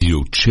The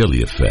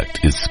Ochelli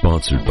Effect is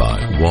sponsored by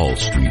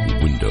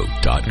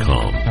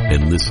WallStreetWindow.com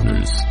and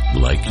listeners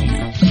like you.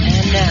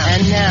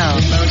 And now,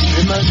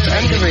 the most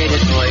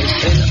underrated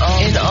voice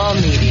in all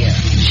media,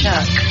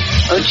 Chuck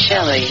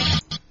Ochelli.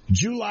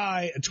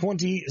 July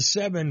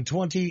 27,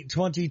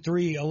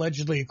 2023,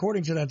 allegedly,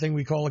 according to that thing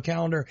we call a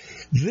calendar.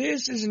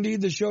 This is indeed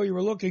the show you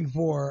were looking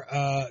for,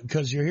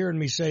 because you're hearing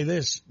me say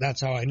this. That's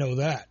how I know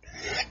that.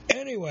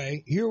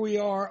 Anyway, here we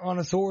are on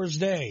a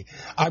Thursday.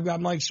 I've got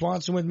Mike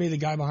Swanson with me, the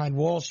guy behind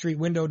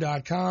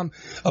WallStreetWindow.com.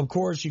 Of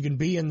course, you can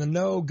be in the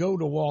know. Go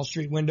to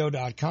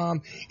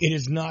WallStreetWindow.com. It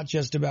is not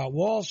just about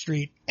Wall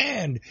Street,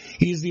 and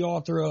he's the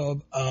author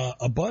of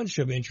a bunch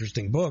of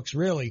interesting books,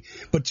 really.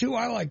 But two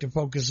I like to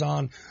focus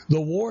on: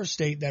 The War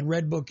State, that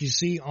red book you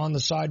see on the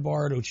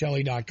sidebar at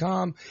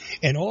Ochelli.com,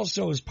 and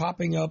also is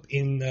popping up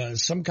in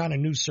some kind of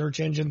new search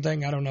engine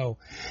thing. I don't know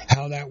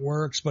how that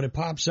works, but it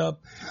pops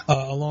up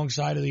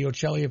alongside of the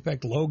Ochelli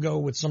Effect logo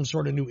with some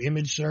sort of new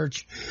image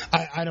search.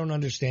 I don't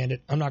understand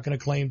it. I'm not going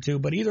to claim to,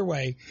 but either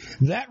way,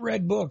 that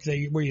red book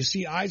where you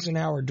see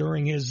Eisenhower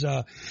during his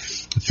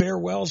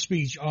farewell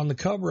speech on the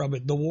cover of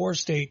it, The War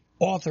State,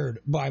 authored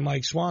by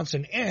Mike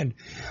Swanson, and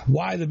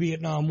Why the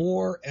Vietnam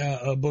War,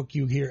 a book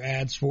you hear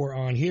ads for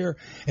on here,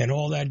 and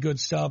all that good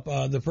stuff.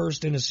 The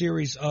first in a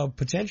series of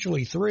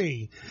potentially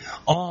 3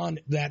 on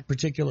that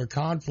particular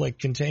conflict,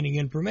 containing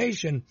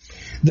information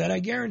that I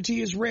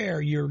guarantee is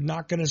rare. You're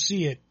not going to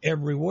see it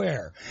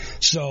everywhere.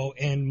 So,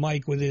 and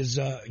Mike with his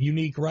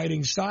unique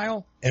writing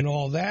style and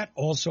all that.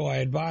 Also, I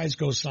advise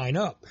go sign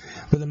up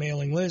for the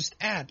mailing list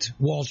at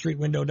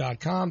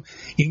WallStreetWindow.com.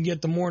 You can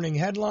get the morning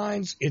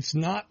headlines. It's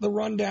not the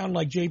rundown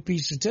like J.P.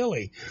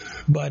 Satilli,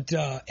 but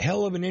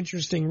hell of an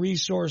interesting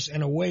resource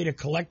and a way to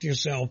collect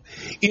yourself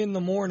in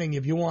the morning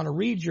if you want to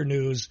read your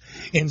news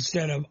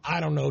instead of,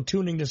 I don't know,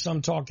 tuning to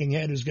some talking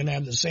head who's going to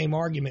have the same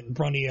argument in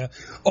front of you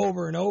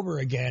over and over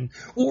again,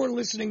 or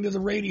listening to the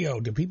radio.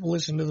 Do people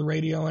listen to the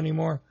radio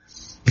anymore?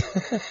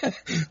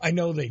 I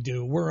know they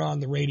do. We're on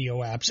the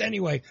radio apps.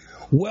 Anyway,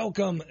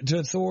 welcome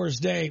to Thor's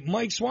Day.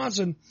 Mike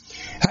Swanson,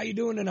 how you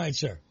doing tonight,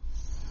 sir?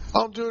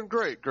 I'm doing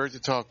great. Great to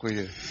talk with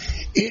you.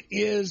 It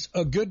is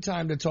a good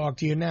time to talk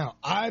to you now.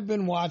 I've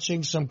been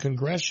watching some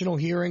congressional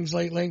hearings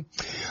lately.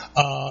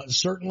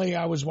 Certainly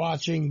I was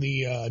watching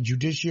the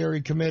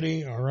Judiciary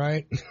Committee, all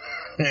right?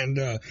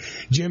 And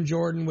Jim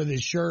Jordan with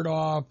his shirt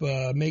off,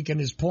 making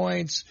his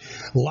points.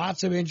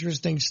 Lots of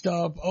interesting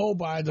stuff. Oh,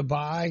 by the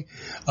by,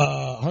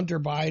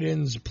 Hunter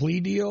Biden's plea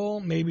deal.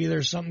 Maybe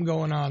there's something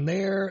going on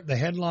there. The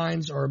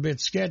headlines are a bit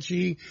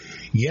sketchy.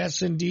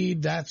 Yes,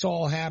 indeed, that's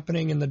all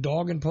happening, and the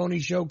dog and pony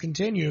show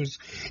continues,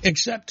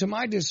 except to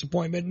my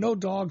disappointment, no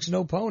dogs,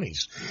 no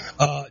ponies.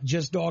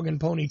 Just dog and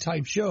pony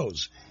type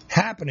shows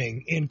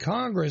happening in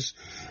Congress.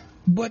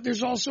 But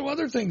there's also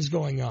other things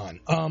going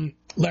on.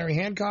 Larry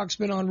Hancock's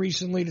been on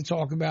recently to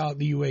talk about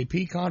the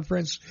UAP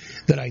conference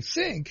that I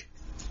think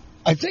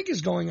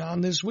is going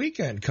on this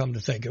weekend, come to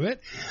think of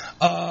it,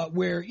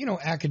 where,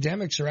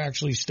 academics are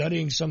actually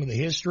studying some of the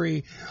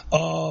history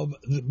of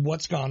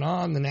what's gone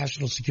on, the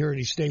national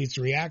security state's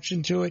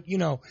reaction to it,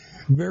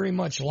 very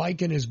much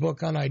like in his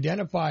book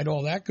Unidentified,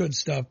 all that good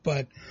stuff.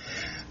 But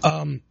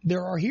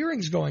there are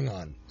hearings going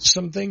on,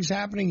 some things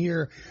happening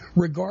here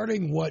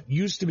regarding what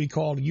used to be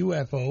called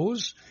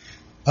UFOs.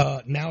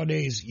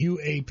 Nowadays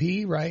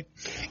UAP, right?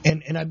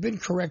 And I've been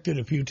corrected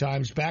a few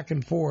times back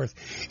and forth.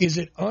 Is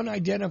it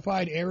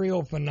unidentified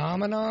aerial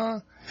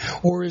phenomena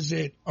or is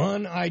it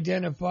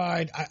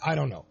unidentified? I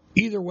don't know.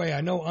 Either way,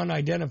 I know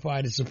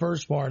unidentified is the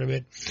first part of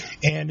it,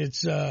 and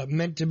it's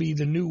meant to be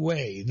the new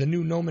way, the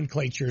new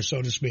nomenclature,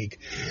 so to speak,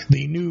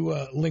 the new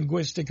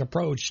linguistic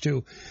approach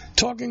to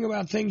talking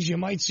about things you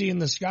might see in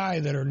the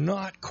sky that are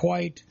not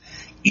quite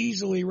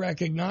easily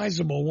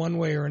recognizable one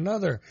way or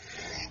another.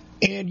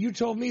 And you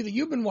told me that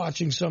you've been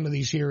watching some of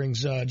these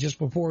hearings just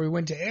before we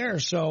went to air.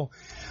 So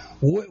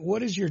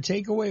what is your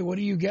takeaway? What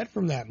do you get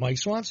from that, Mike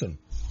Swanson?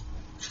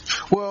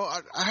 Well,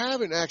 I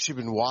haven't actually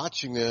been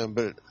watching them,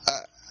 but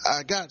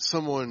I got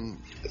someone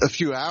a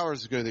few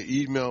hours ago that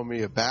emailed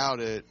me about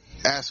it,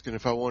 asking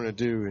if I want to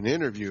do an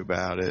interview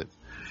about it.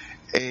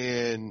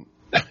 And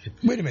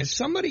wait a minute.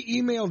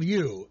 Somebody emailed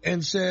you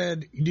and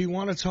said, do you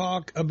want to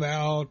talk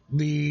about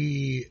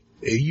the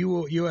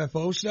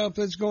UFO stuff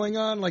that's going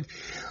on? Like,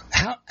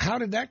 how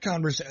did that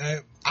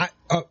conversation?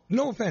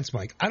 No offense,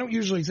 Mike. I don't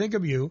usually think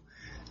of you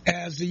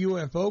as the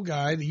UFO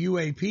guy, the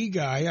UAP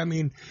guy. I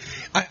mean,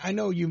 I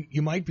know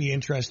you might be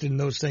interested in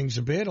those things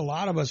a bit. A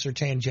lot of us are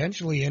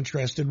tangentially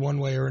interested one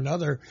way or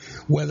another,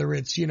 whether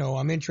it's,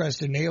 I'm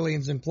interested in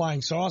aliens and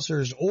flying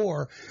saucers,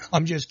 or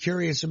I'm just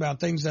curious about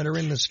things that are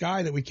in the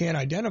sky that we can't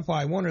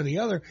identify, one or the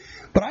other.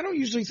 But I don't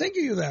usually think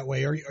of you that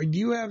way. Or do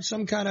you have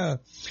some kind of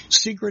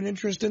secret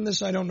interest in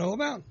this I don't know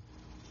about?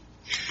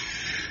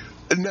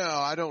 No,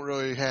 I don't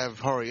really have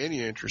hardly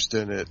any interest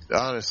in it,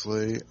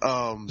 honestly.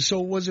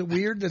 So was it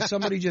weird that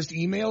somebody just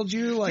emailed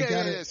you like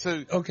that? Yeah.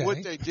 So okay.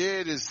 What they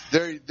did is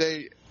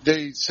they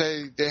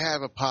say they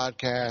have a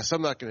podcast.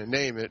 I'm not going to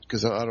name it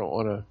because I don't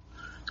want to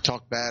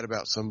talk bad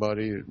about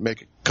somebody,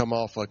 make it come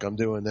off like I'm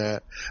doing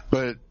that.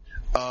 But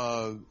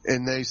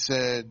and they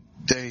said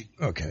they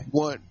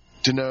want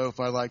to know if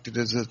I'd like to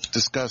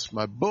discuss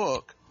my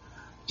book,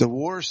 The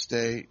War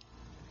State,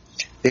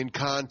 in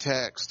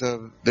context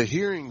of the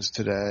hearings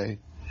today.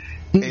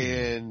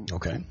 And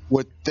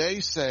what they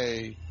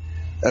say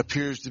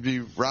appears to be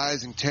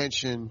rising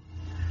tension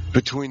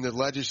between the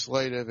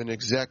legislative and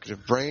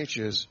executive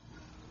branches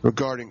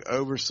regarding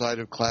oversight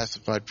of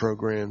classified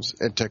programs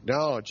and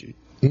technology.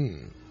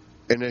 And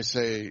they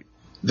say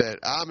that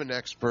I'm an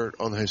expert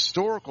on the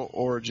historical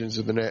origins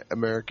of the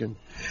American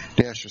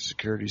national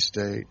security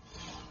state,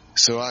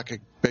 so I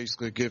could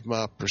basically give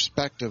my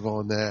perspective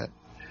on that.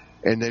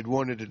 And they'd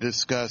wanted to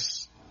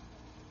discuss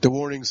the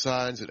warning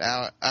signs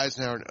that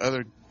Eisenhower and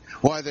other,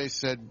 why he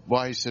said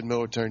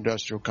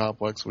military-industrial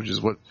complex, which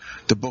is what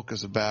the book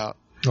is about,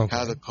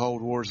 how the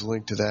Cold War is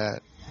linked to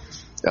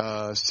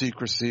that,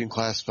 secrecy and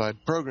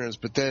classified programs.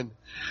 But then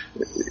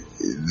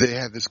they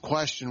have this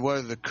question, what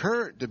are the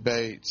current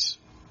debates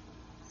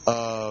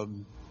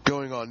going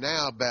on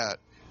now about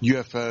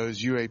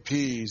UFOs,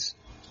 UAPs,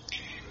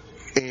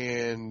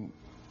 and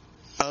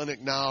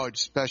unacknowledged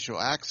special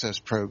access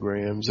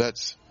programs?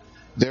 That's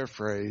their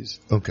phrase.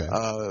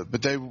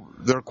 But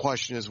their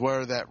question is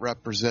whether that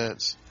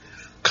represents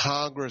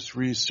Congress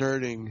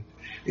reasserting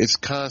its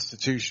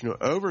constitutional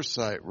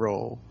oversight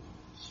role,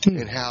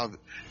 and how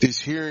these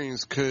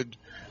hearings could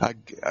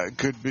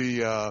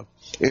be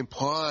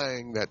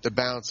implying that the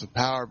balance of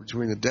power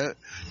between the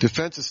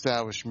defense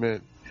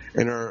establishment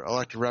and our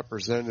elected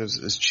representatives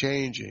is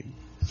changing.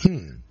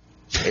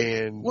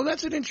 And well,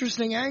 that's an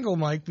interesting angle,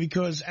 Mike,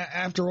 because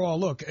after all,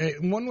 look,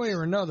 one way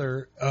or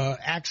another,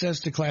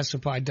 access to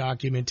classified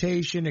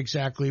documentation,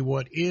 exactly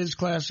what is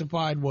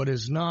classified, what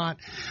is not,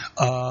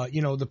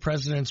 the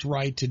president's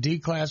right to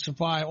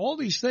declassify, all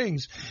these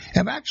things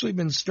have actually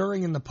been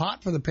stirring in the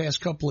pot for the past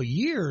couple of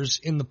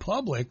years in the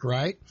public,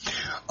 right?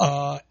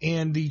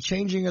 And the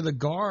changing of the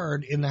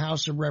guard in the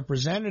House of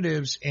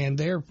Representatives, and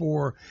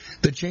therefore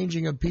the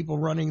changing of people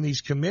running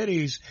these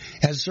committees,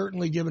 has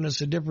certainly given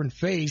us a different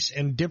face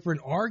and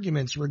different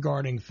arguments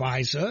regarding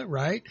FISA,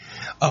 right?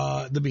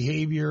 The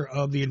behavior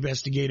of the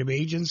investigative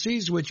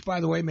agencies, which,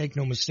 by the way, make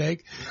no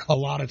mistake, a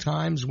lot of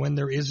times when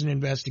there is an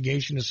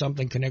investigation of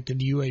something connected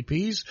to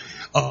UAPs,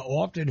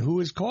 often who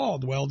is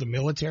called? Well, the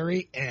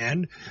military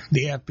and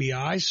the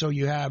FBI. So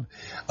you have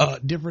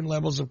different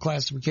levels of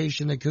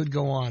classification that could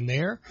go on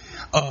there.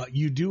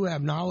 You do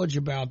have knowledge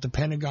about the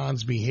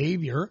Pentagon's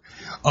behavior.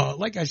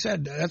 Like I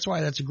said, that's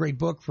why that's a great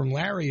book from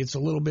Larry. It's a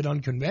little bit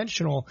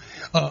unconventional,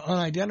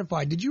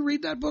 unidentified. Did you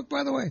read that book,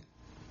 by the way?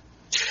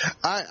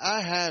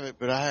 I have it,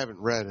 but I haven't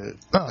read it.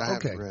 I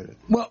haven't read it.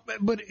 Well,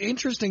 but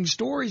interesting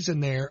stories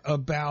in there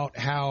about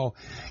how,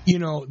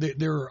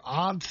 there are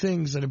odd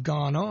things that have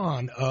gone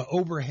on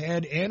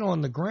overhead and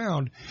on the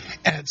ground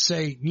at,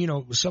 say,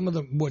 some of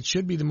what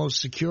should be the most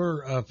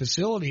secure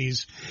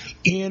facilities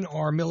in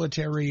our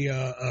military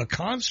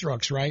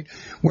constructs, right?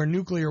 Where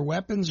nuclear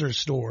weapons are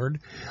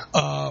stored,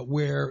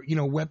 where,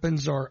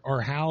 weapons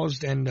are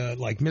housed, and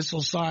like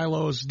missile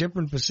silos,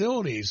 different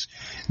facilities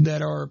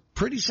that are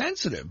pretty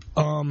sensitive.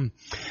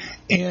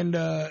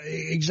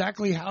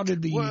 Exactly how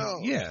did the...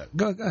 Well,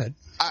 go ahead.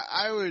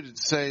 I would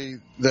say,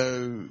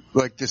 though,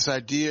 like this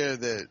idea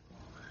that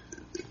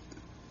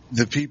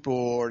the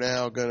people are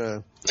now going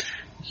to...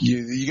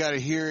 You got a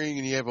hearing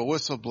and you have a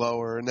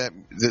whistleblower, and that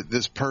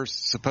this person,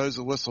 supposed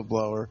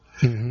whistleblower,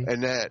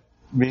 and that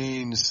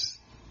means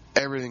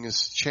everything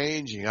is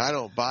changing. I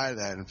don't buy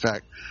that. In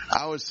fact,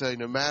 I would say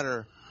no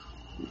matter...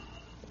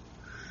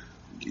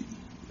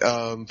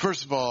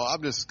 first of all,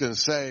 I'm just going to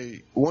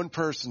say one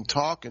person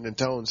talking and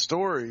telling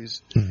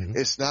stories,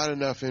 it's not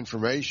enough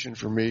information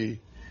for me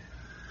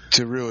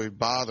to really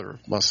bother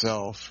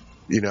myself.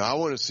 I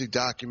want to see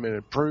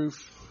documented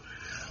proof.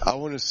 I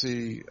want to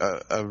see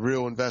a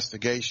real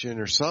investigation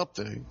or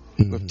something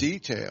with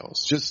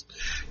details. Just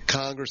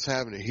Congress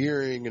having a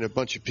hearing and a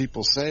bunch of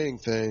people saying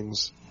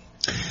things.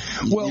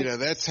 Well,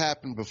 that's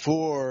happened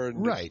before,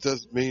 and it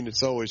doesn't mean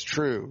it's always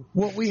true.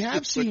 Well, we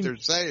have seen what they're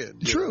saying.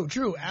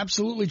 True,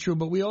 absolutely true.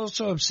 But we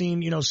also have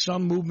seen,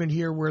 some movement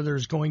here where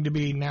there's going to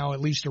be now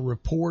at least a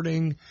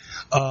reporting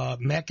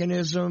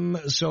mechanism,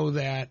 so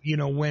that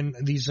when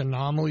these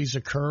anomalies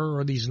occur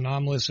or these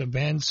anomalous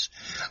events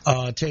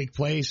take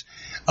place,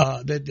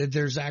 that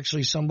there's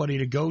actually somebody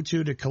to go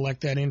to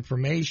collect that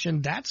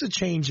information. That's a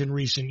change in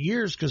recent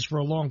years, because for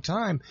a long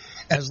time,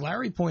 as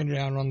Larry pointed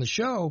out on the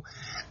show,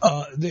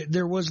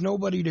 there was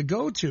nobody to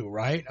go to,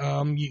 right?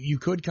 You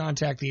could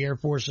contact the Air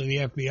Force or the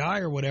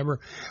FBI or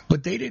whatever,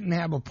 but they didn't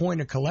have a point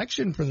of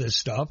collection for this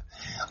stuff.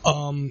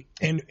 And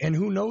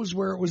who knows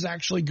where it was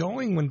actually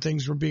going when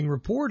things were being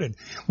reported.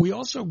 We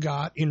also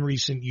got, in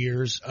recent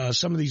years,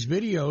 some of these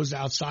videos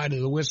outside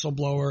of the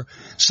whistleblower,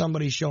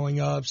 somebody showing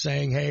up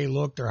saying, hey,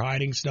 look, they're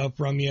hiding stuff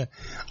from you.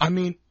 I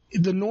mean,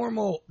 the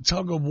normal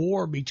tug of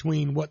war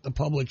between what the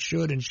public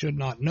should and should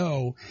not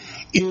know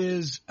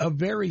is a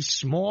very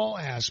small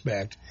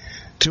aspect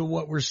to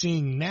what we're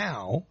seeing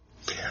now.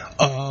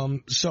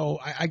 So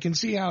I can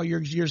see how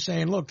you're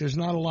saying, look, there's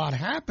not a lot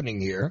happening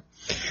here,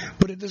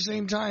 but at the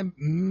same time,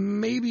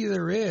 maybe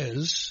there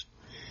is.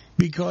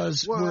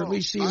 because we're at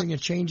least seeing a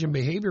change in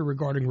behavior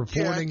regarding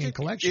reporting and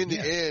collection. In the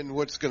end,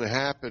 what's going to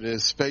happen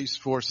is Space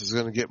Force is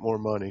going to get more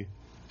money.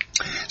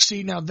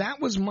 See, now that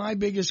was my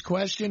biggest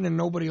question, and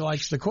nobody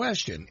likes the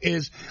question,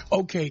 is,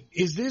 okay,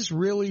 is this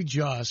really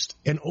just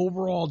an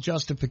overall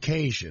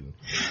justification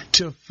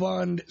to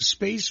fund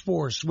Space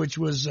Force, which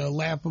was a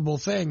laughable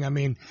thing? I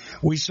mean,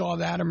 we saw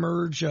that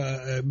emerge,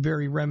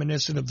 very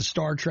reminiscent of the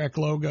Star Trek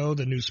logo,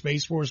 the new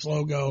Space Force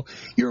logo.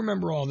 You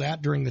remember all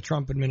that during the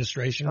Trump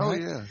administration,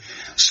 right? Oh, yeah.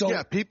 So,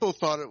 yeah, people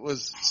thought it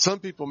was, some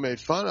people made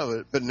fun of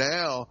it, but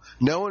now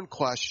no one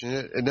questioned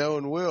it, and no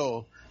one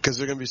will, because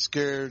they're going to be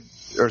scared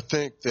or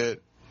think that,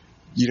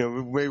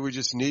 maybe we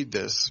just need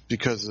this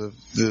because of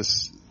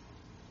this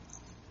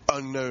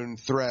unknown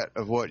threat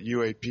of what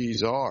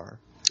UAPs are.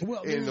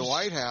 Well, in the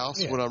White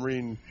House, what I'm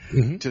reading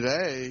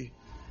today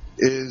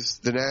is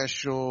the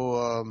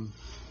National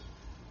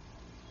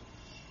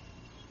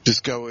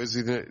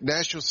the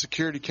National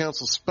Security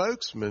Council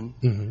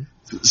spokesman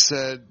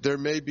said there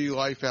may be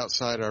life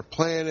outside our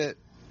planet.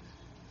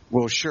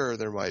 Well, sure,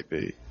 there might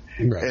be.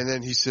 Right. And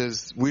then he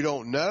says, we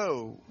don't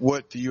know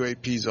what the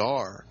UAPs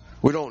are.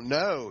 We don't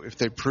know if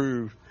they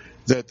prove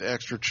that the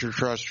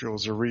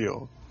extraterrestrials are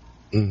real.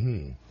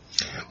 Mm-hmm.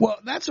 Well,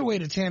 that's a way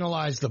to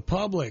tantalize the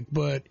public,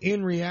 but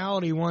in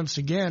reality, once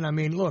again, I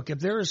mean, look, if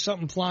there is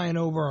something flying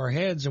over our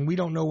heads and we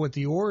don't know what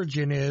the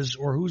origin is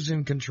or who's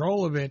in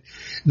control of it,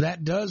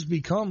 that does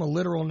become a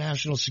literal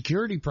national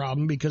security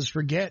problem, because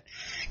forget,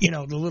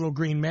 the little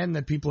green men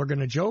that people are going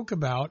to joke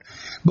about.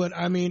 But,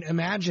 I mean,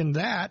 imagine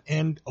that,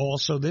 and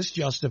also this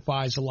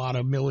justifies a lot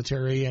of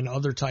military and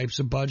other types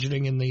of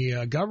budgeting in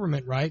the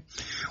government, right?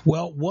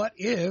 Well, what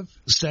if,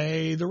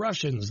 say, the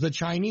Russians, the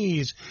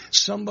Chinese,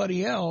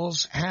 somebody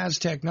else has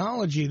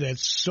technology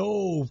that's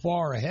so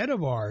far ahead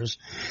of ours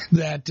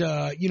that,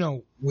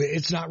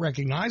 it's not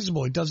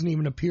recognizable. It doesn't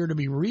even appear to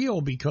be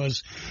real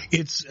because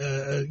it's,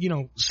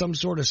 some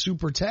sort of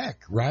super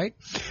tech, right?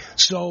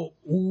 So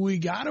we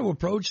got to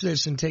approach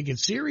this and take it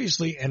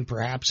seriously. And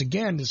perhaps,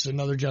 again, this is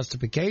another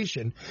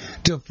justification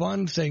to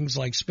fund things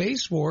like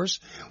Space Force,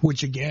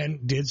 which,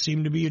 again, did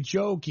seem to be a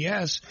joke,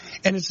 yes.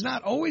 And it's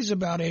not always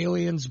about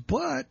aliens,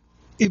 but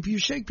if you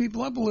shake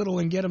people up a little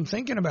and get them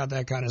thinking about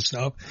that kind of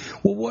stuff,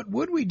 well, what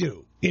would we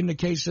do in the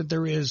case that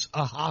there is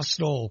a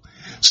hostile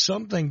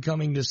something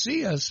coming to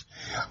see us?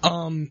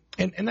 And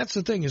that's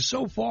the thing, is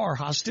so far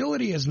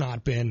hostility has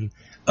not been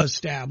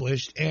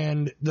established,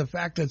 and the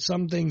fact that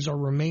some things are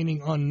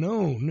remaining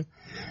unknown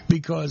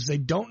because they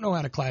don't know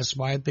how to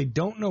classify it, they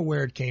don't know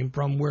where it came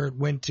from, where it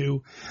went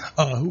to,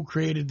 who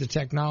created the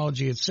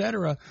technology,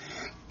 etc.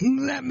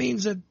 That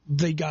means that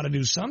they got to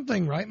do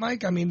something, right,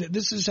 Mike? I mean,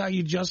 this is how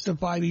you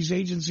justify these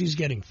agencies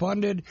getting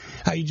funded,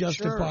 how you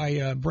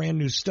justify brand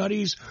new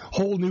studies,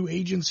 whole new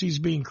agencies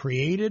being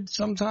created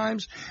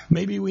sometimes.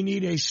 Maybe we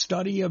need a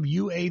study of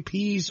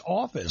UAP's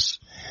office,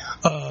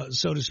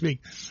 so to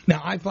speak.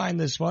 Now, I find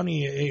this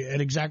funny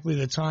at exactly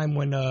the time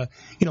when,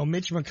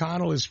 Mitch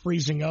McConnell is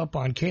freezing up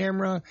on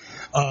camera.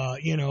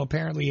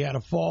 Apparently he had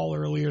a fall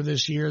earlier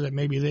this year that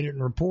maybe they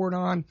didn't report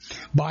on.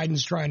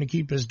 Biden's trying to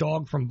keep his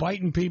dog from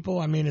biting people.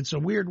 I mean, it's a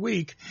weird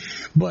week,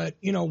 but,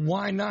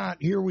 why not?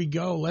 Here we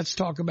go. Let's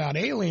talk about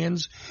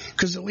aliens,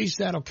 because at least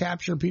that'll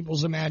capture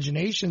people's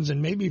imaginations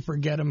and maybe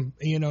forget them,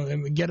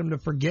 and get them to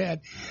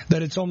forget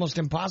that it's almost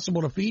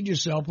impossible to feed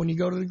yourself when you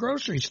go to the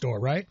grocery store,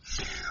 right?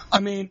 I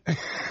mean,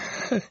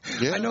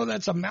 I know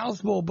that's a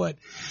mouthful, but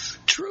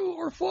true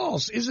or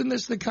false? Isn't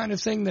this the kind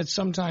of thing that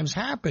sometimes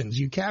happens?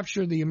 You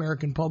capture the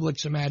American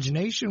public's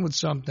imagination with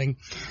something,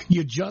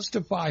 you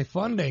justify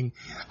funding.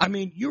 I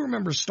mean, you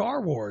remember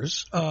Star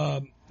Wars,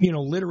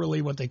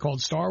 literally what they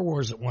called Star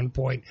Wars at one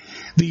point,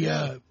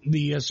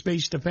 the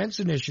Space Defense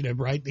Initiative,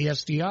 right? The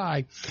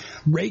SDI,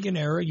 Reagan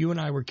era, you and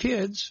I were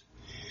kids.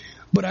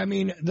 But, I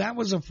mean, that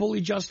was a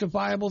fully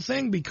justifiable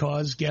thing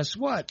because guess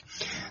what?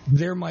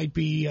 There might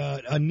be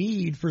a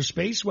need for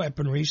space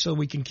weaponry so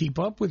we can keep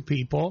up with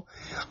people.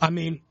 I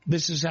mean,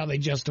 this is how they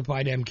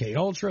justified MK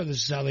Ultra.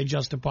 This is how they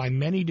justify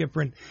many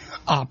different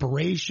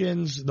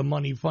operations, the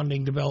money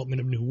funding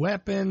development of new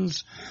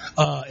weapons,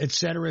 et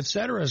cetera, et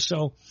cetera.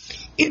 So,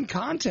 in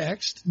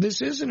context,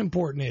 this is an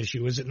important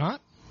issue, is it not?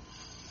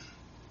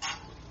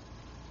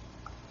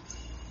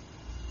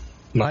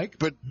 Mike?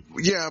 But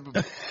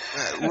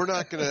we're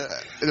not going to,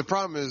 the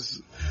problem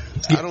is,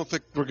 I don't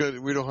think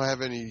we don't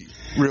have any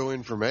real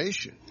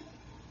information.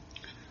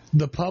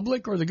 The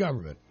public or the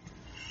government?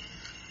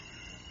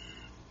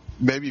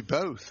 Maybe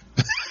both.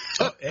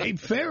 Hey,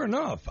 fair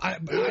enough. I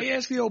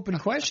ask the open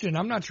question.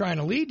 I'm not trying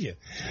to lead you.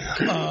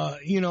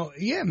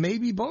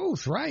 Maybe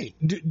both, right?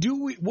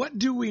 What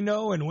do we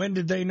know and when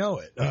did they know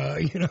it?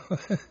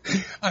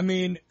 I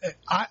mean,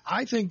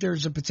 I think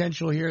there's a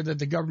potential here that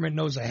the government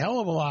knows a hell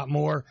of a lot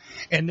more,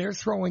 and they're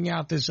throwing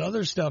out this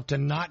other stuff to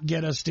not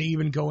get us to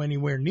even go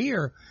anywhere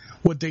near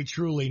what they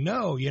truly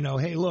know.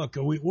 Hey, look,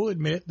 we'll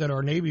admit that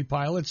our Navy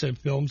pilots have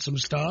filmed some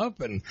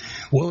stuff, and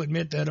we'll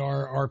admit that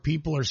our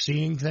people are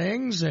seeing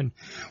things, and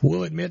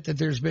we'll admit that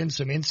there's been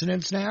some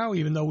incidents now,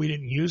 even though we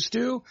didn't used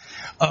to.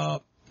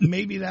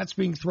 maybe that's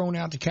being thrown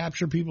out to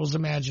capture people's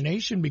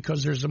imagination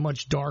because there's a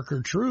much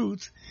darker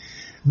truth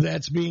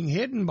that's being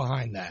hidden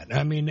behind that.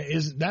 I mean,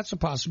 that's a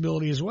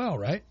possibility as well,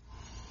 right?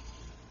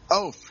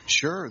 Oh,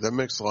 sure. That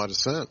makes a lot of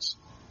sense.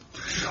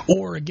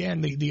 Or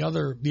again, the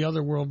other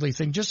worldly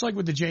thing, just like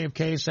with the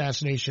JFK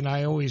assassination,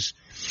 I always,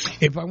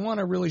 if I want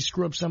to really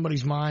screw up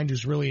somebody's mind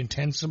who's really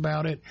intense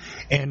about it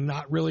and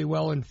not really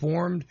well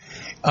informed,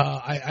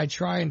 I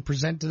try and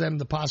present to them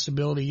the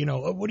possibility,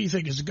 what do you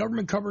think? Is the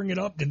government covering it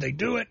up? Did they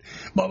do it?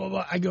 Blah, blah,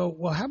 blah. I go,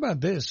 well, how about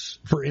this,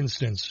 for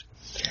instance?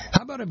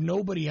 How about if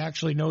nobody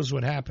actually knows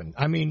what happened?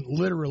 I mean,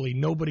 literally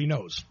nobody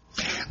knows.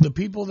 The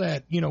people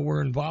that,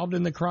 were involved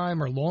in the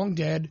crime are long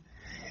dead.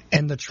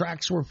 And the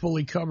tracks were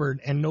fully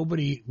covered, and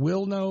nobody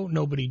will know,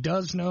 nobody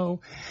does know,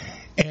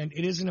 and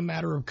it isn't a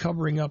matter of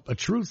covering up a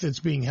truth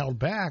that's being held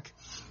back.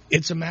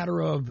 It's a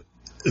matter of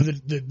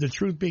the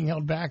truth being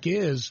held back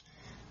is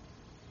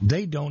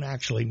they don't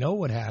actually know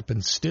what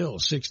happened still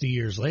 60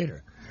 years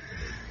later.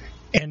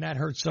 And that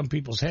hurts some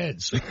people's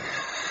heads,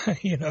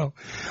 How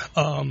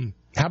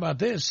about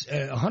this?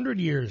 100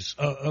 years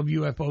of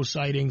UFO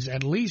sightings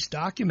at least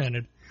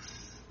documented.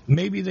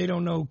 Maybe they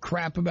don't know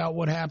crap about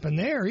what happened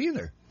there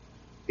either.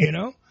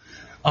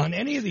 On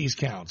any of these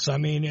counts. I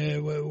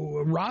mean,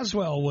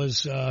 Roswell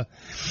was,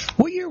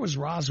 what year was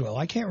Roswell?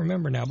 I can't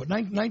remember now, but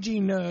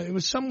it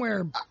was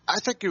somewhere. I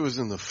think it was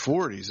in the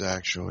 40s,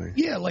 actually.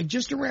 Yeah, like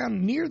just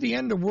around near the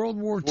end of World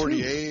War II.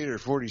 48 or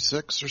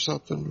 46 or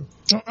something.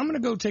 I'm going to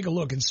go take a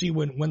look and see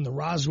when the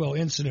Roswell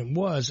incident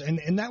was,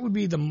 and that would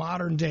be the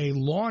modern day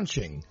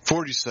launching.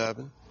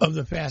 47. Of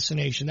the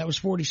fascination. That was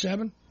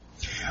 47?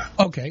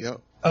 Okay.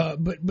 Yep.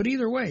 But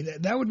either way,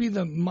 that would be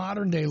the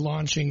modern day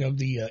launching of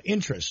the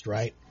interest,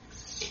 right?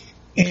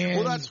 And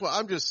well, that's why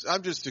I'm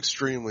just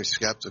extremely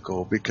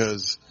skeptical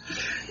because,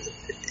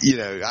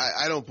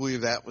 I don't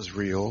believe that was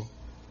real.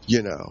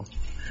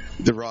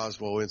 The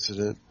Roswell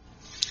incident,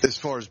 as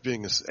far as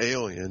being an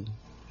alien.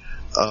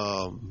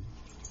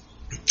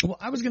 Well,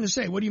 I was going to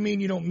say, what do you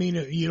mean you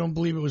don't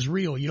believe it was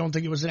real? You don't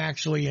think it was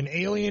actually an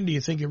alien? Do you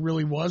think it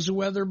really was a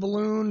weather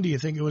balloon? Do you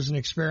think it was an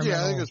experimental?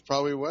 Yeah, I think it was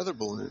probably a weather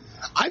balloon.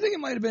 I think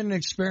it might have been an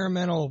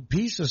experimental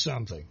piece of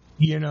something,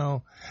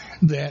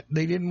 that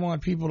they didn't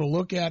want people to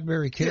look at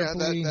very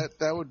carefully. Yeah,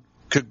 that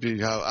could be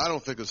how. I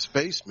don't think it's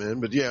spacemen,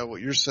 but yeah, what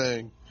you're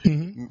saying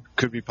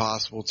could be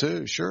possible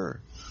too.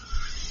 Sure.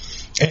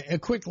 A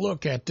quick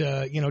look at,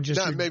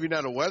 just... maybe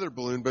not a weather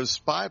balloon, but a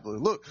spy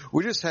balloon. Look,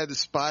 we just had the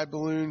spy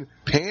balloon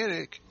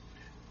panic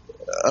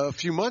a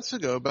few months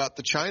ago about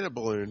the China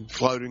balloon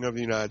floating over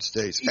the United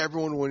States.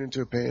 Everyone went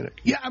into a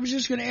panic. Yeah, I was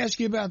just going to ask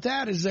you about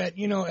that, is that,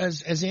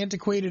 as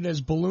antiquated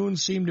as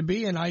balloons seem to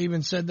be, and I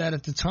even said that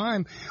at the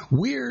time,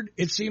 weird,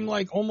 it seemed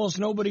like almost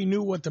nobody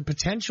knew what the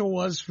potential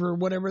was for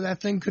whatever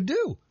that thing could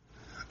do.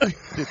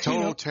 The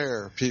total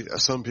terror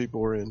some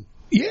people were in.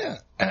 Yeah,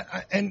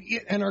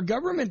 and our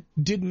government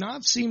did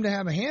not seem to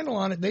have a handle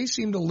on it. They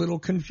seemed a little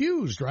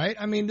confused, right?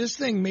 I mean, this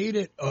thing made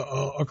it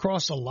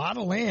across a lot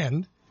of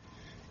land,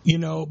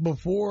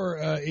 before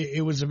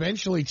it was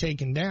eventually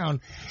taken down.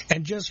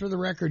 And just for the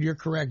record, you're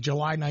correct.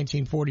 July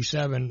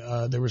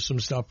 1947, there was some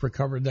stuff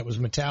recovered that was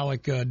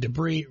metallic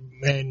debris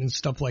and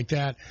stuff like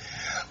that.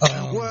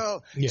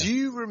 Do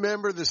you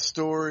remember the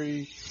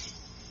story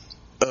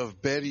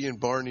of Betty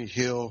and Barney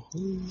Hill?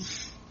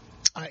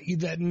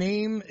 That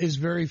name is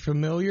very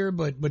familiar,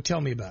 but tell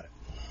me about it.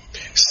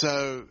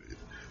 So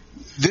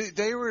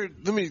they were.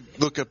 Let me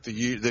look up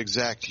the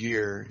exact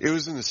year. It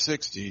was in the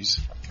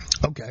 60s.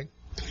 Okay.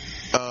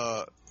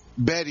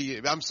 Betty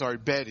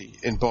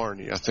and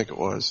Barney. I think it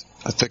was.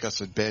 I think I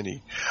said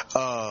Benny.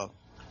 Let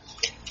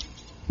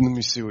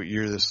me see what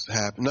year this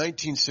happened.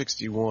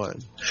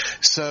 1961.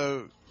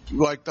 So,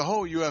 like the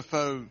whole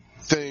UFO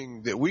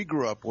thing that we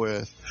grew up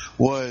with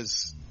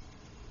was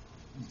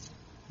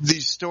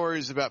these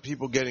stories about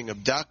people getting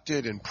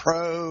abducted and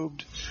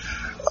probed,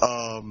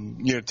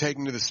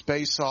 taken to the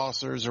space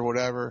saucers or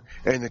whatever,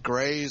 and the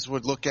Greys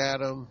would look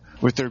at them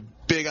with their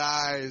big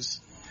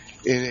eyes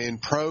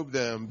and probe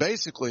them,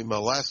 basically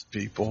molest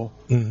people,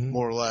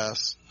 more or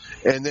less.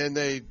 And then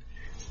they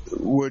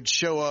would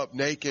show up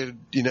naked,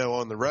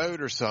 on the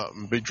road or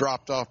something, be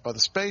dropped off by the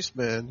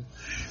spacemen,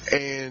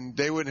 and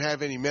they wouldn't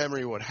have any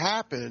memory of what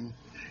happened.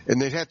 And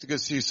they'd have to go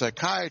see a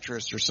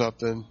psychiatrist or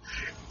something,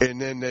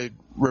 and then they'd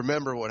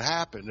remember what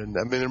happened. And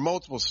I mean, there are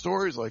multiple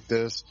stories like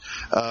this.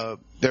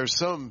 There's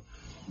some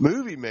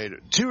movie made,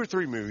 2 or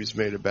 3 movies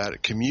made about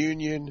it.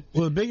 Communion.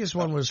 Well, the biggest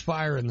one was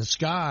Fire in the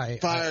Sky.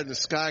 Fire in the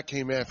Sky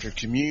came after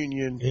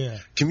Communion. Yeah.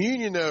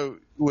 Communion, though,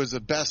 was a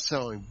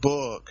best-selling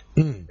book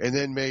and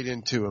then made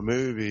into a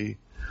movie.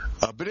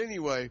 But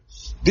anyway,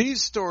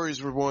 these stories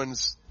were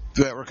ones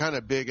that were kind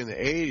of big in the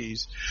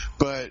 80s,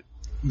 but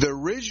the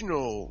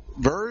original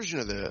version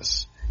of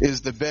this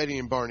is the Betty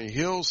and Barney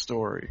Hill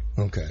story.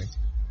 Okay.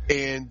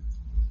 And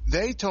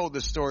they told the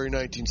story in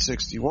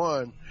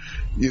 1961.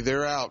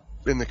 They're out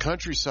in the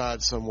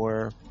countryside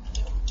somewhere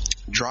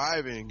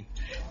driving,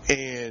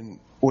 and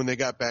when they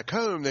got back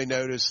home, they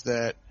noticed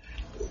that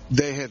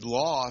they had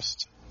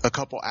lost a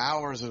couple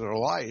hours of their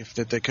life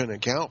that they couldn't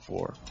account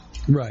for.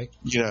 Right.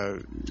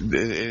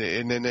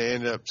 And then they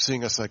ended up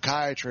seeing a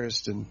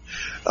psychiatrist, and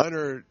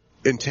under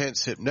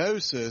intense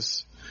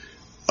hypnosis,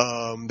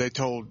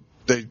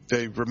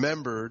 they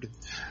remembered,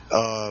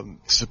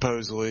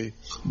 supposedly,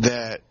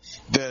 that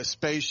the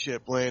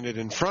spaceship landed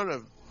in front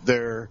of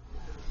their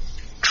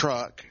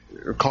truck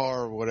or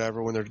car or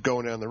whatever when they're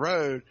going down the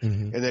road,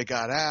 and they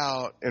got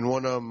out, and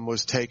one of them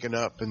was taken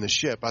up in the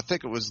ship. I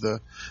think it was the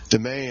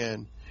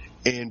man,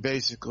 and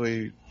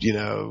basically,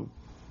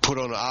 put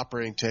on an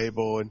operating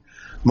table and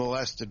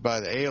molested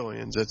by the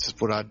aliens. That's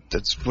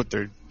what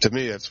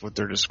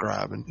they're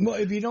describing. Well,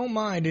 if you don't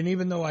mind, and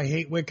even though I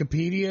hate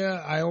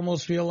Wikipedia, I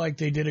almost feel like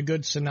they did a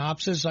good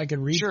synopsis. I could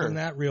read from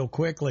that real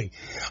quickly,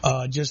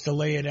 just to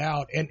lay it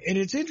out. And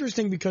it's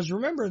interesting because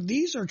remember,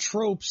 these are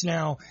tropes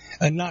now,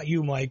 and not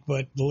you, Mike,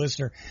 but the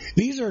listener.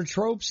 These are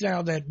tropes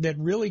now that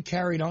really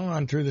carried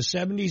on through the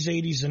 70s,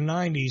 80s, and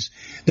 90s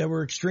that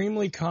were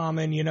extremely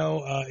common,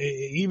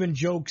 even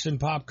jokes in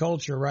pop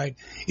culture, right?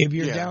 If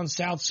you're down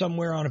south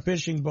somewhere on a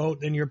fishing boat,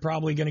 then you're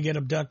probably going to get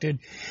abducted,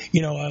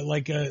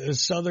 like a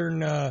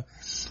southern,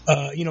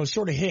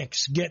 sort of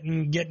hicks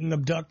getting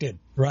abducted,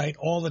 right?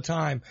 All the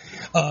time.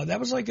 That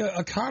was like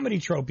a comedy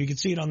trope. You could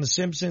see it on The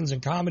Simpsons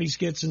and comedy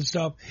skits and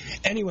stuff.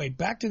 Anyway,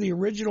 back to the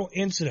original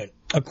incident,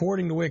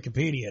 according to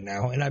Wikipedia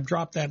now, and I've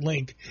dropped that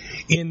link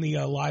in the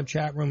live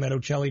chat room at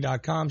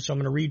Ochelli.com, so I'm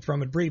going to read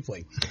from it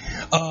briefly.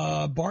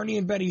 Barney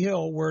and Betty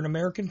Hill were an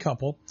American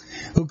couple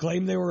who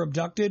claimed they were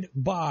abducted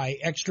by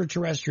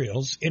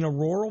extraterrestrials in a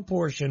rural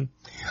portion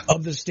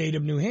of the state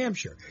of New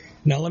Hampshire.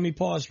 Now, let me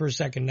pause for a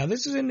second. Now,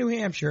 this is in New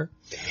Hampshire,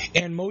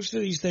 and most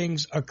of these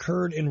things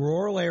occurred in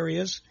rural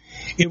areas.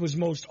 It was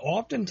most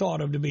often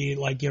thought of to be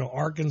like,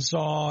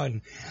 Arkansas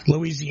and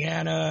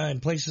Louisiana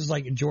and places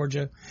like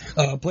Georgia,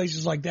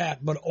 places like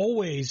that, but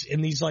always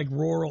in these like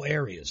rural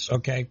areas,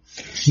 okay?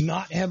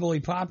 Not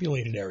heavily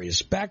populated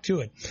areas. Back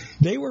to it.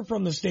 They were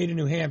from the state of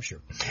New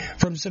Hampshire.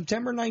 From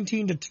September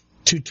 19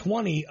 to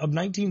 20 of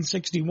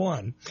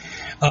 1961,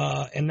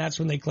 and that's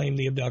when they claimed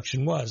the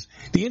abduction was.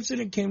 The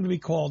incident came to be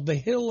called the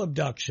Hill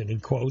abduction, in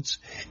quotes,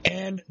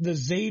 and the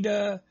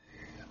Zeta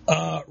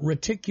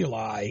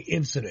Reticuli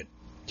incident.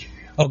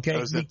 Okay.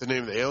 Oh, is that the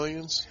name of the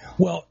aliens?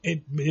 Well,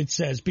 it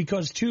says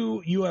because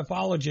two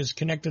ufologists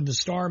connected the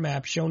star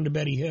map shown to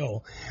Betty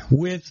Hill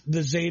with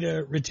the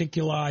Zeta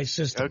Reticuli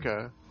system.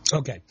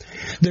 Okay.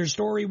 Their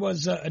story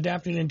was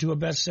adapted into a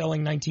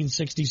best-selling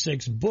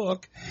 1966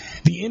 book,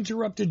 The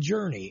Interrupted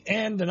Journey,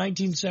 and the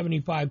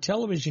 1975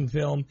 television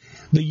film,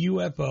 The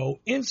UFO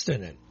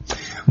Incident.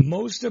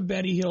 Most of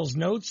Betty Hill's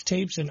notes,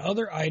 tapes, and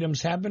other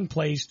items have been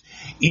placed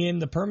in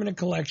the permanent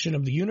collection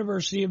of the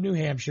University of New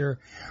Hampshire,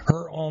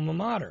 her alma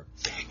mater.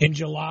 In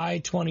July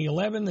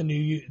 2011,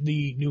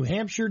 the New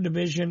Hampshire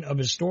Division of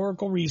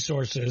Historical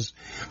Resources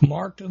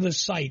marked the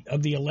site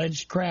of the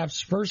alleged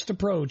craft's first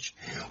approach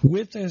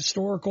with a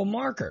historical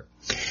marker.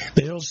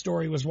 The Hill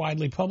story was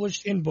widely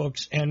published in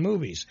books and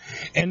movies.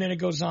 And then it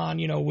goes on,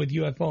 with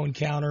UFO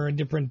encounter and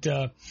different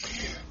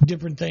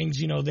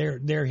things,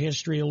 their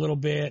history a little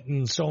bit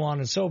and so on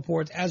and so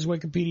forth, as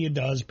Wikipedia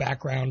does,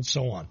 background and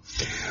so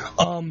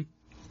on.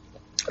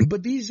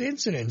 But these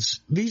incidents,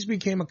 these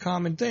became a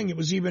common thing. It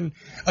was even,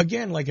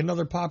 again, like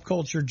another pop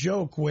culture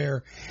joke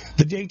where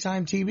the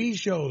daytime TV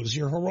shows,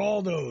 your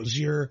Geraldos,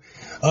 your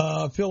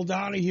Phil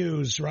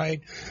Donahues,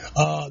 right?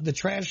 The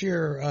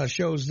trashier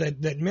shows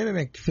that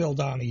mimicked Phil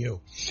Donahue.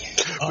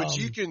 But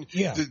you can,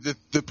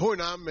 the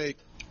point I make,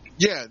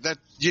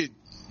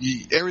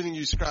 everything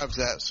you describe is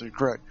absolutely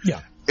correct.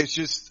 Yeah. It's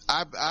just,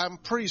 I'm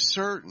pretty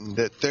certain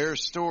that their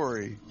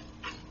story,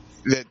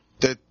 that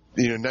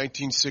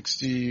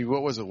 1960,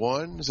 what was it,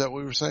 1? Is that what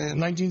we were saying?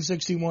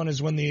 1961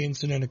 is when the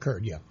incident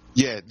occurred, yeah.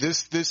 Yeah,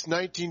 this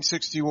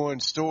 1961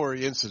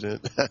 story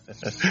incident,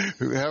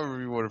 however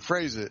you want to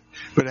phrase it,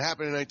 but it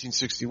happened in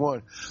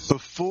 1961.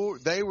 Before,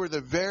 they were the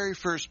very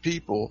first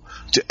people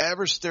to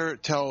ever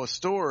tell a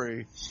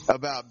story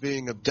about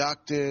being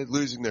abducted,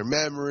 losing their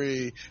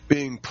memory,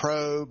 being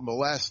probed,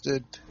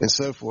 molested, and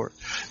so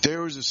forth.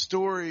 There was a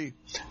story,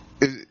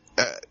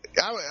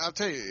 I'll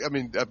tell you,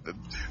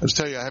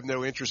 I have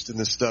no interest in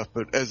this stuff,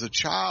 but as a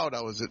child,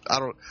 I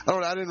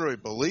didn't really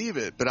believe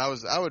it, but I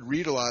would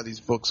read a lot of these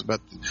books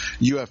about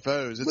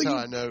UFOs. That's how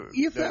I know.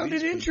 You found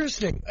it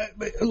interesting.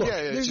 Look,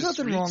 there's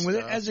nothing wrong with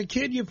it. As a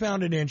kid, you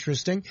found it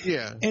interesting.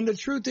 Yeah. And the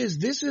truth is,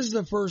 this is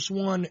the first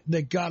one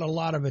that got a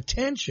lot of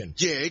attention.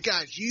 Yeah, it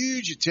got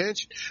huge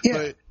attention. Yeah.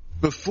 But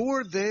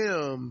before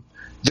them,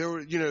 there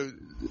were,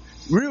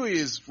 really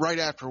is right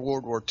after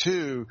World War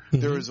II,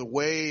 there was a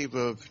wave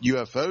of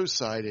UFO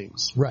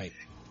sightings. Right.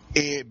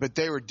 But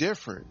they were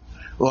different.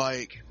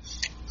 Like,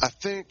 I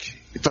think,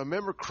 if I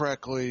remember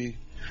correctly,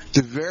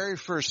 the very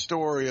first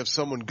story of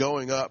someone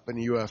going up in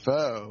a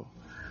UFO,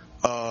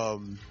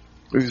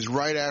 it was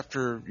right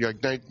after,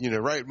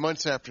 right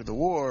months after the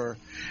war.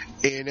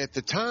 And at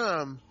the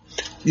time,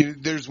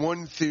 there's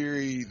one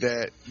theory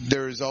that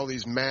there's all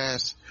these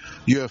mass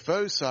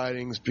UFO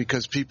sightings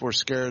because people are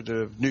scared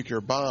of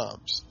nuclear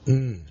bombs.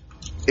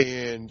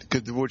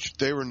 which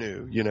they were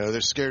new,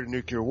 they're scared of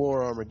nuclear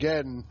war,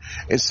 Armageddon.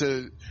 And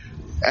so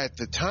at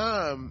the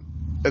time,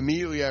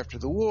 immediately after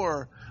the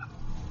war,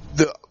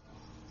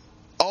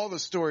 all the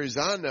stories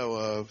I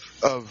know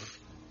of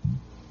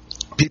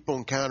people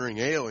encountering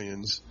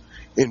aliens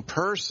in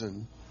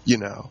person,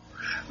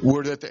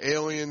 were that the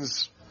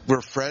aliens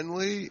were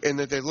friendly and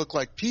that they looked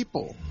like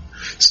people.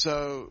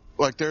 So,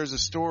 like, there's a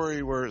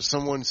story where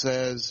someone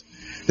says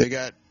they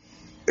got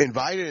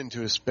invited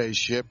into a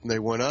spaceship and they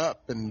went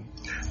up and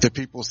the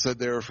people said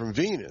they were from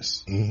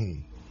Venus.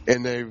 Mm-hmm.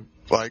 And they,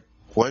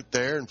 went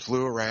there and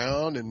flew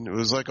around, and it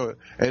was like and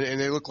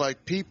they looked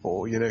like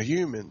people,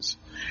 humans.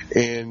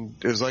 And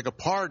it was like a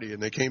party,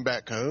 and they came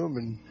back home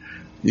and,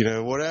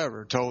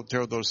 whatever, told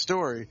those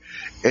story.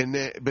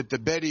 But the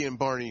Betty and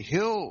Barney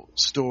Hill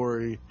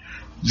story,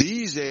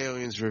 these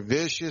aliens were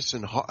vicious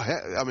and,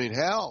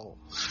 hell.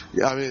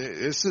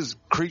 This is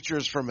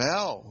creatures from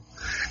hell.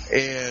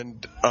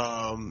 And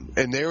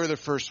they were the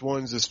first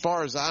ones, as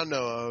far as I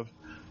know of,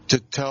 to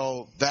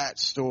tell that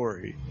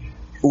story,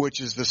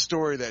 which is the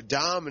story that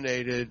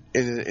dominated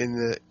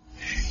when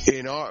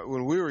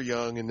we were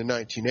young in the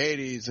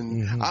 1980s,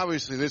 and mm-hmm.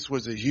 obviously this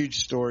was a huge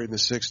story in the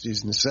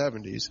 60s and the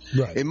 70s.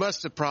 Right. It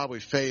must have probably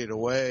faded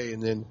away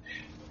and then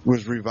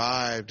was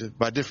revived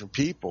by different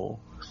people,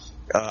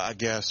 I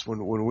guess,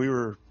 when we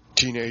were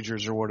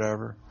teenagers or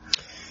whatever.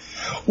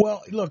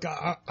 Well, look,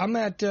 I'm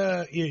at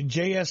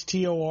jstor.org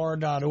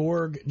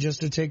just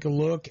to take a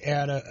look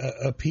at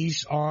a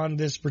piece on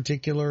this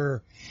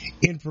particular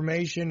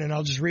information, and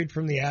I'll just read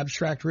from the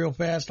abstract real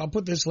fast. I'll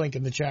put this link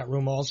in the chat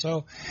room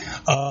also.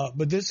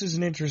 But this is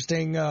an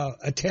interesting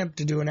attempt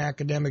to do an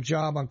academic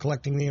job on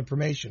collecting the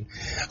information.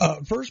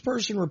 First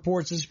person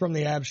reports, this is from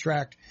the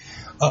abstract,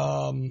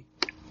 and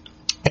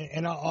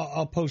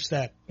I'll post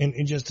that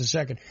in just a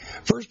second.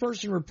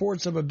 First-person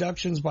reports of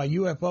abductions by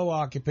UFO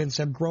occupants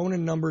have grown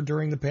in number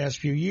during the past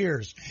few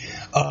years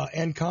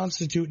and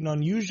constitute an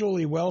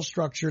unusually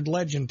well-structured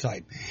legend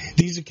type.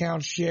 These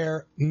accounts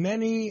share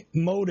many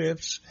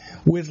motifs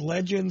with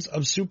legends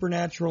of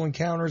supernatural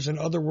encounters and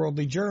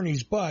otherworldly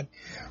journeys, but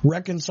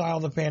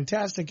reconcile the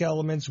fantastic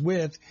elements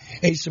with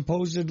a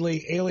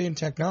supposedly alien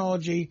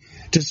technology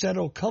to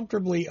settle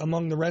comfortably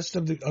among the rest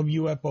of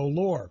UFO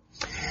lore.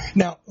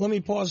 Now, let me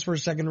pause for a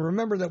second and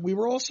remember that we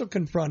were also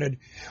confronted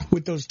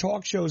with those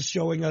talk shows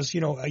showing us,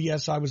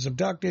 yes, I was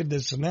abducted,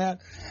 this and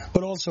that,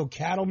 but also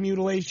cattle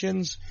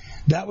mutilations.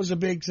 That was a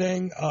big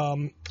thing.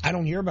 I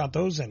don't hear about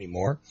those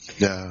anymore.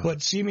 Yeah.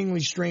 But seemingly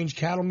strange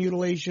cattle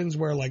mutilations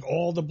where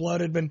all the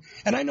blood had been,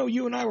 and I know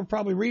you and I were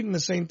probably reading the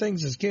same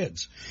things as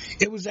kids.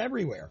 It was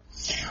everywhere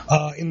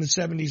in the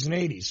 70s and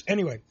 80s.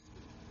 Anyway.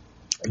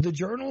 The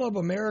Journal of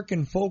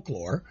American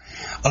Folklore,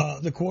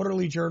 the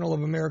quarterly Journal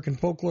of American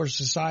Folklore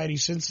Society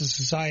since the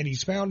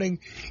Society's founding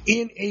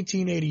in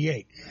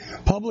 1888,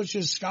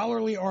 publishes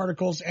scholarly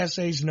articles,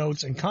 essays,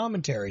 notes, and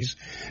commentaries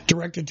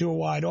directed to a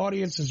wide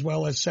audience, as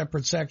well as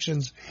separate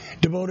sections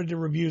devoted to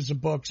reviews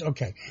of books.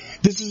 Okay,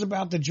 this is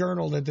about the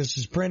journal that this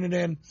is printed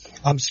in.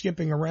 I'm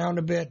skipping around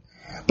a bit,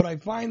 but I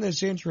find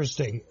this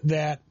interesting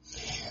that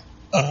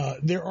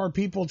there are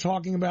people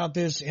talking about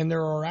this, and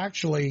there are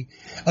actually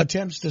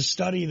attempts to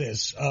study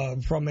this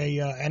from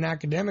an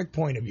academic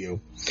point of view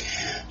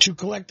to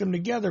collect them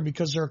together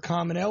because there are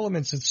common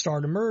elements that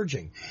start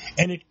emerging.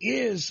 And it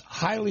is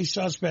highly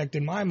suspect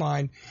in my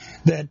mind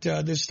that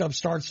this stuff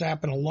starts to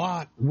happen a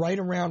lot right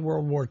around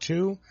World War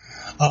II,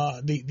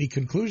 the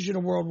conclusion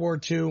of World War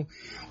II,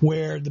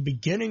 where the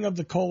beginning of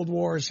the Cold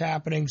War is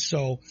happening.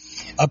 So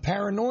a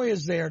paranoia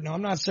is there. Now,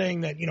 I'm not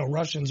saying that,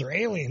 Russians are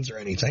aliens or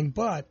anything,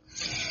 but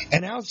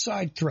an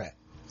outside threat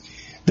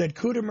that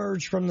could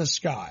emerge from the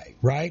sky,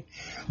 right?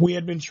 We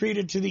had been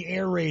treated to the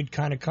air raid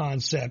kind of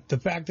concept, the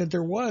fact that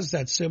there was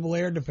that civil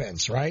air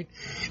defense, right?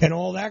 And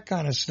all that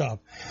kind of stuff.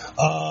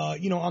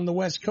 On the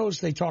West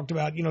Coast, they talked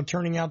about,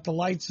 turning out the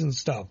lights and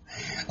stuff.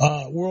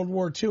 World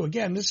War II,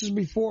 again, this is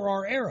before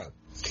our era.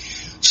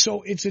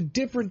 So it's a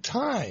different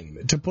time,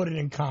 to put it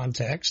in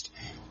context,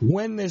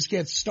 when this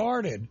gets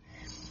started.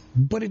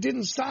 But it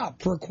didn't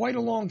stop for quite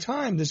a long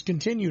time. This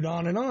continued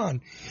on and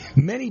on.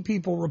 Many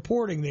people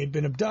reporting they'd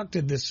been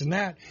abducted, this and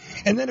that.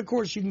 And then, of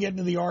course, you can get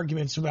into the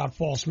arguments about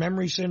false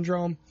memory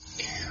syndrome,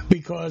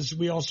 because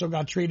we also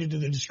got treated to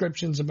the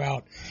descriptions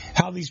about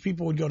how these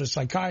people would go to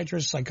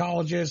psychiatrists,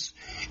 psychologists,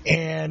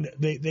 and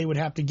they would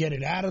have to get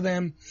it out of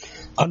them.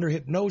 Under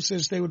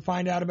hypnosis, they would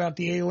find out about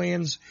the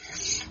aliens.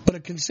 But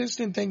a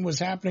consistent thing was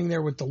happening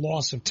there with the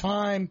loss of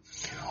time,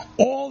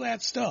 all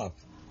that stuff.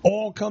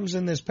 All comes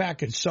in this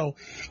package. So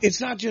it's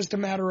not just a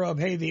matter of,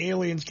 hey, the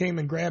aliens came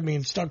and grabbed me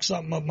and stuck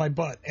something up my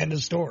butt. End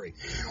of story.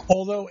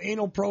 Although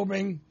anal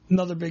probing,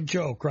 another big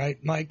joke, right,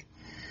 Mike?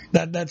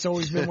 That's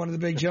always been one of the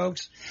big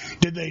jokes.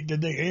 Did they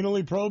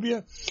anally probe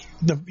you?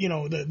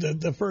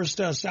 The first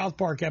South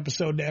Park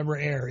episode to ever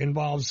air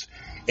involves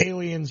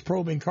aliens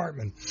probing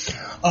Cartman.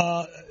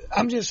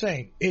 I'm just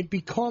saying, it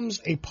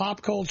becomes a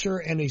pop culture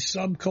and a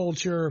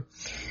subculture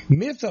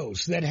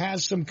mythos that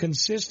has some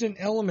consistent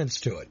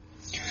elements to it.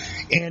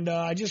 And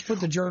I just put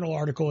the journal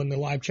article in the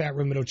live chat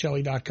room at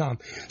Ochelli.com.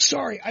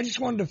 Sorry, I just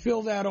wanted to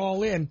fill that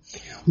all in.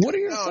 What are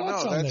your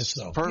thoughts on this,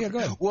 though? Perfect. Yeah, go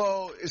ahead.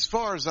 Well, as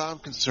far as I'm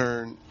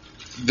concerned,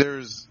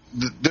 there's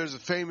a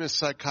famous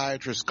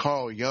psychiatrist,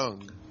 Carl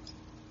Jung.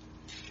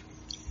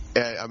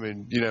 I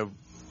mean,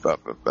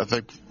 I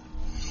think,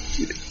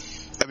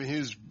 he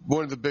was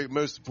one of the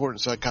most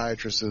important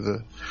psychiatrists of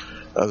the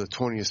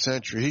 20th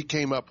century. He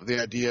came up with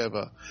the idea of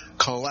a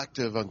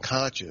collective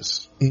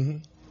unconscious. Mm-hmm.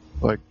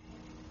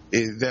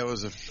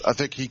 I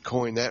think he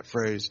coined that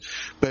phrase.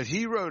 But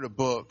he wrote a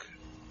book.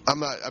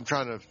 I'm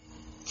trying to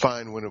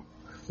find when it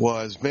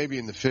was, maybe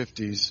in the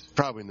 50s,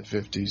 probably in the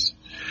 50s,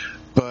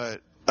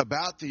 but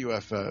about the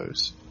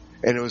UFOs.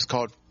 And it was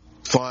called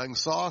Flying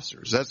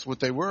Saucers. That's what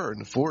they were in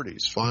the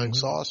 40s, flying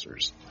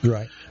saucers.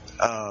 Right.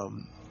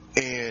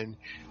 And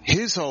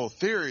his whole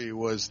theory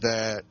was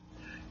that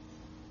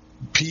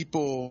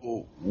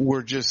people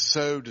were just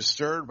so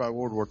disturbed by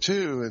World War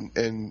II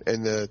and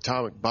the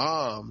atomic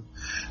bomb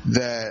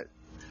that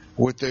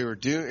what they were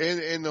doing,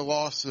 and the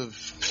loss of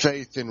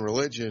faith in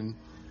religion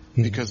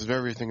because of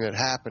everything that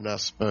happened, I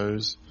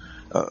suppose.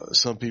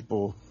 Some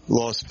people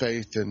lost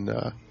faith in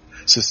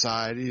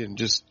society and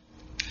just,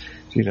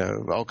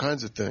 all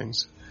kinds of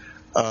things.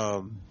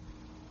 And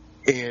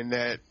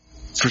that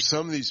for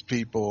some of these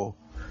people,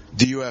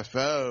 the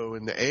UFO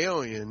and the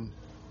alien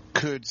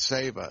could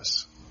save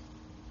us.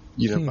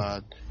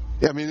 And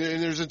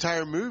there's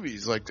entire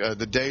movies like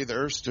The Day the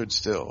Earth Stood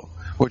Still,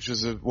 which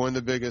was one of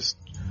the biggest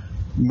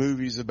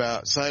movies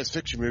about science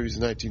fiction movies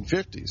in the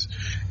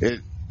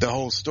 1950s. The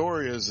whole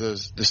story is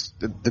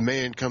the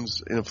man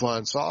comes in a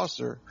flying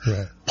saucer,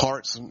 right,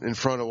 parks in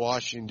front of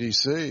Washington,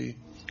 D.C.,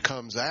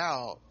 comes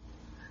out,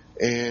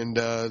 and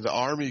the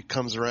army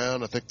comes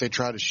around. I think they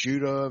try to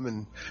shoot him,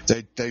 and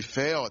they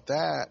fail at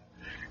that.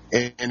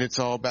 And it's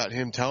all about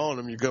him telling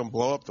them, you're going to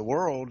blow up the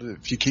world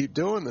if you keep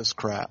doing this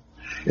crap.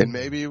 And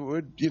maybe it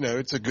would,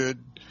 it's a good,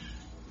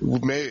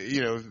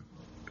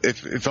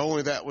 if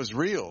only that was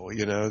real,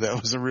 that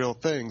was a real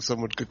thing,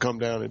 someone could come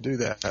down and do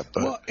that.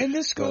 But, and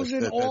this goes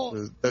in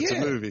that's a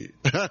movie.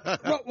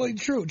 Well,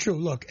 true.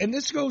 Look, and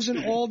this goes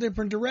in all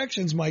different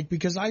directions, Mike,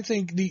 because I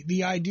think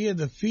the idea,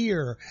 the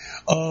fear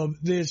of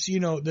this,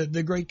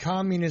 the great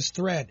communist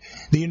threat,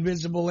 the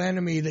invisible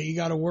enemy that you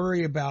got to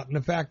worry about, and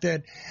the fact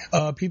that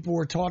people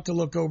were taught to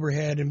look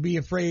overhead and be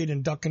afraid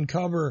and duck and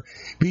cover,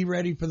 be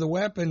ready for the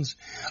weapons.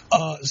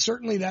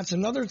 Certainly that's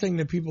another thing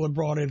that people have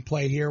brought in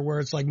play here,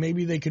 where it's like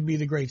maybe they could be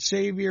the great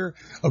savior.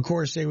 Of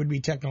course, they would be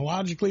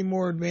technologically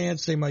more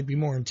advanced. They might be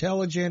more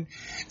intelligent.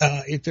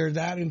 If they're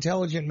that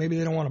intelligent, maybe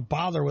they don't want to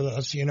bother with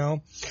us,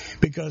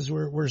 because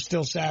we're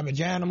still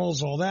savage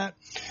animals, all that.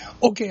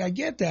 Okay, I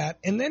get that.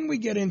 And then we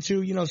get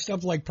into,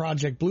 stuff like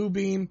Project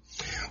Bluebeam,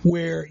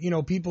 where,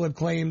 people have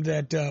claimed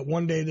that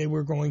one day they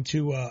were going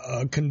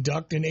to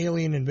conduct an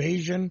alien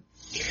invasion,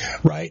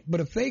 right? But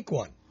a fake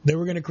one. They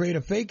were going to create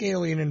a fake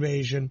alien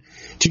invasion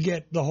to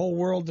get the whole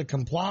world to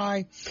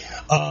comply.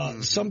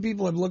 Some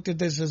people have looked at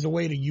this as a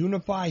way to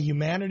unify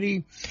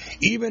humanity.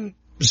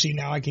 See,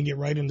 now I can get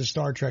right into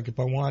Star Trek if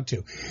I want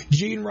to.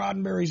 Gene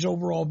Roddenberry's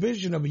overall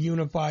vision of a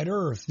unified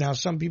Earth. Now,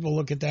 some people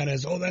look at that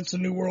as, that's the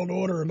New World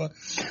Order. But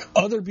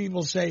other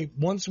people say,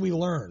 once we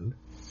learned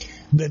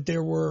that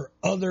there were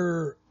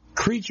other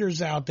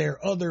creatures out there,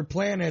 other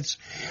planets,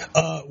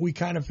 we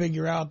kind of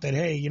figure out that,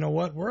 hey, you know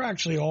what, we're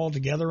actually all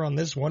together on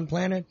this one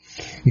planet.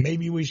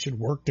 Maybe we should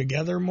work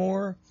together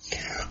more,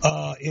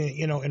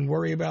 and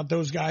worry about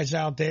those guys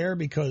out there,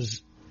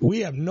 because we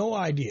have no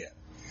idea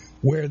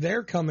where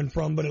they're coming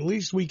from, but at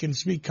least we can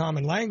speak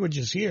common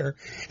languages here.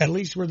 At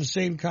least we're the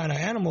same kind of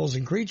animals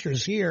and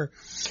creatures here.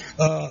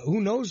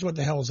 Who knows what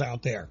the hell's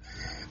out there?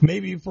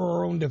 Maybe for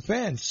our own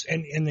defense.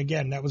 And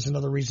again, that was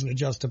another reason to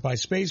justify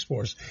Space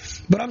Force.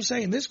 But I'm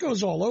saying this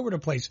goes all over the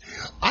place.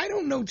 I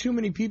don't know too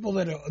many people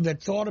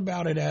that thought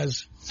about it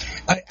as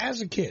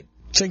a kid,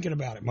 thinking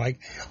about it,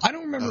 Mike. I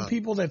don't remember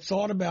people that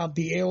thought about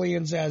the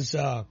aliens as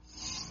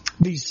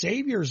these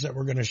saviors that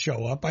were going to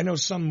show up. I know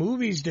some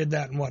movies did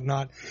that and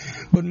whatnot,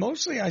 but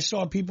mostly I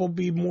saw people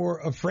be more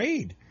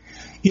afraid.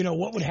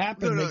 What would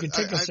happen? They could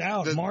take us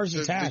out. Mars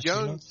attacks. The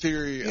Young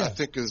theory, I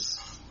think,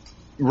 is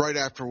right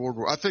after World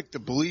War. I think the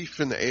belief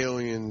in the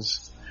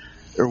aliens,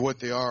 or what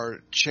they are,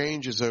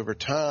 changes over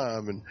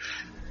time. And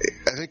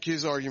I think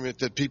his argument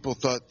that people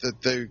thought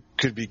that they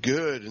could be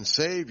good and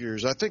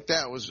saviors, I think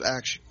that was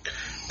actually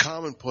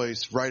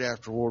commonplace right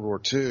after World War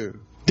II.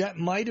 That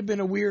might have been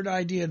a weird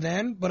idea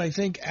then, but I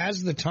think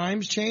as the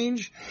times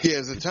change... Yeah,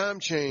 as the time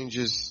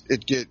changes,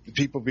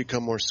 people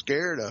become more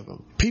scared of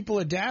them. People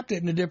adapt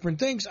it into different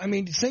things. I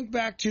mean, think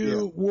back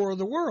to War of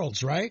the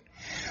Worlds, right?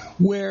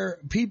 Where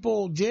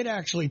people did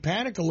actually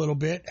panic a little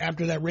bit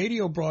after that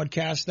radio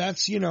broadcast.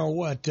 That's,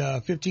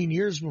 15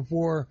 years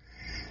before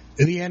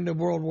the end of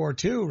World War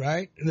II,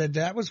 right?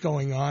 That was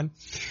going on.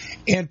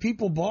 And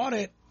people bought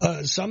it.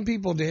 Some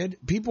people did.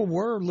 People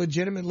were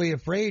legitimately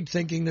afraid,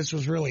 thinking this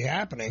was really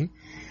happening.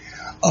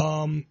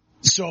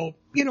 So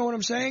you know what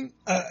I'm saying?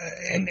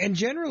 And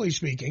generally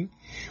speaking,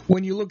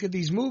 when you look at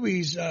these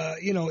movies,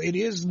 it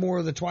is more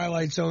of the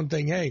Twilight Zone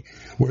thing. Hey,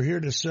 we're here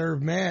to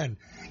serve man.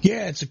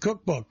 Yeah, it's a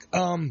cookbook.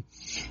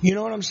 You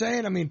know what I'm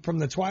saying? I mean, from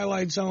the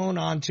Twilight Zone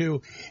on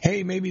to,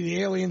 hey, maybe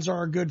the aliens are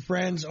our good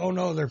friends. Oh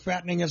no, they're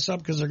fattening us up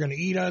because they're going to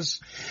eat us.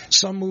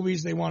 Some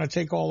movies, they want to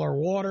take all our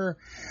water.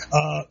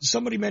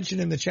 Somebody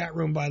mentioned in the chat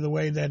room, by the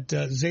way, that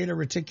Zeta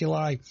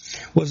Reticuli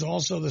was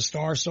also the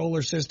star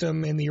solar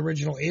system in the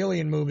original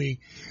Alien movie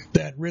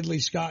that Ridley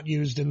Scott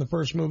used in the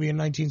first movie in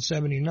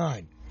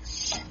 1979.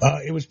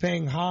 It was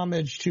paying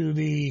homage to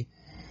the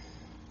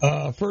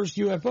first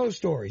UFO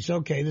stories.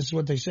 Okay, this is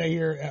what they say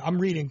here. I'm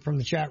reading from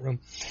the chat room.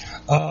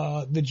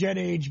 The jet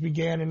age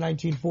began in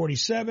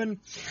 1947.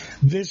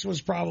 This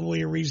was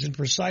probably a reason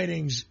for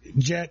sightings.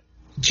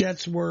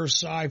 Jets were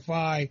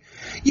sci-fi.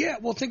 Yeah,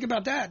 well, think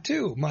about that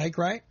too, Mike,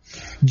 right?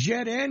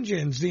 Jet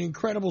engines, the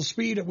incredible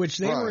speed at which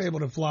they were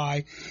able to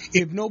fly.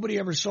 If nobody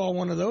ever saw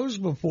one of those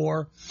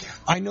before,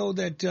 I know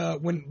that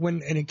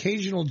when an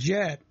occasional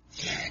jet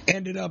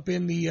ended up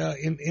in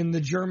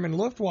the German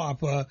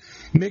Luftwaffe,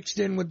 mixed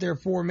in with their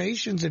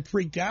formations, it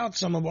freaked out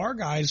some of our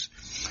guys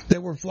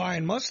that were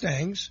flying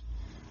Mustangs,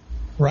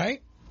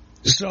 right?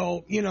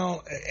 So,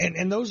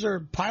 and those are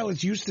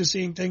pilots used to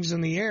seeing things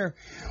in the air.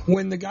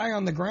 When the guy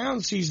on the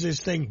ground sees this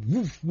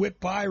thing whip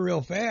by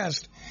real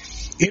fast,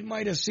 it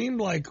might have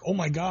seemed like, oh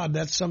my God,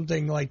 that's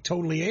something like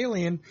totally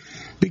alien,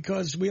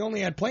 because we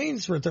only had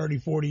planes for 30,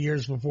 40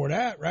 years before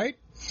that, right?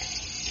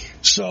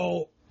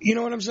 So, you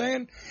know what I'm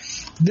saying?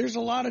 There's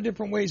a lot of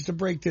different ways to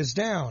break this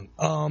down.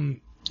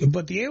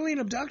 But the alien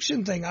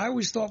abduction thing, I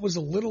always thought was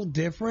a little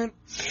different.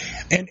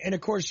 And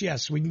of course,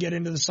 yes, we can get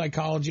into the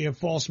psychology of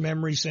false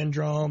memory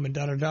syndrome and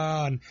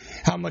da-da-da, and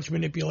how much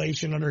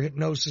manipulation under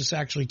hypnosis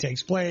actually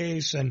takes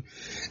place. And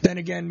then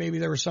again, maybe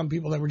there were some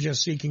people that were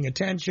just seeking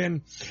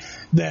attention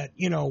that,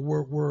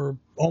 were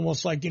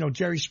almost like,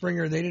 Jerry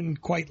Springer, they didn't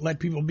quite let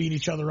people beat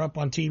each other up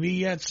on TV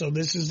yet. So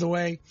this is the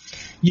way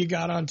you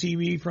got on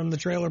TV from the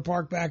trailer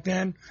park back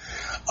then.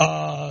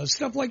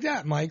 Stuff like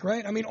that, Mike,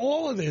 right? I mean,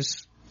 all of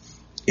this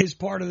is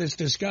part of this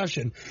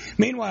discussion.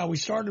 Meanwhile, we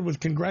started with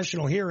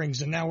congressional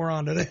hearings, and now we're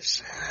on to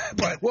this.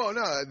 But well,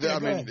 no, I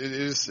mean, it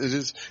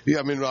is.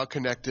 Yeah, I mean, I'll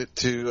connect it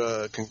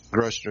to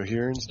congressional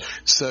hearings.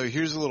 So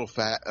here's a little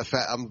fact.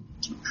 I'm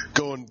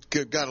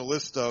got a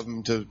list of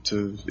them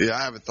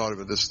I haven't thought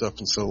about this stuff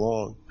in so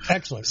long.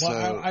 Excellent. So,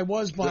 well, I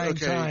was buying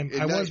time.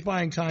 I was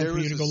buying time for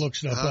you to go look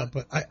stuff up.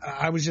 But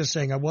I was just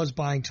saying I was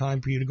buying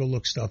time for you to go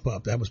look stuff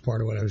up. That was part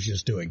of what I was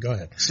just doing. Go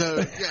ahead.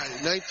 So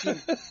yeah,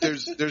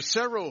 there's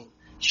several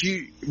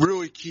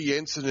really key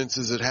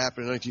incidences that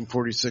happened in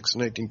 1946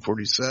 and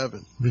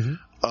 1947.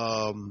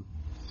 Mm-hmm.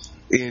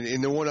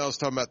 And the one I was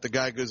talking about, the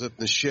guy goes up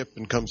in the ship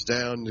and comes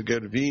down to go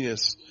to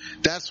Venus.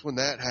 That's when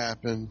that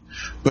happened.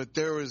 But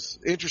there was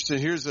interesting.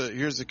 Here's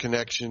a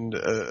connection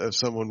of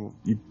someone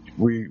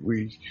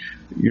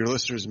your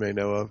listeners may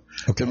know of.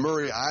 Okay. The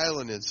Murray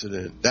Island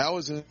incident. That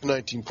was in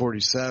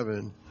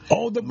 1947.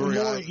 Oh, the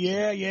Murray.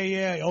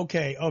 Yeah.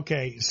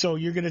 Okay. So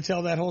you're going to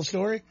tell that whole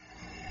story?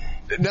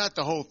 Not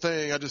the whole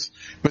thing.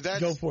 But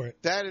go for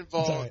it.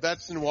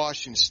 That's in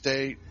Washington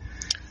State.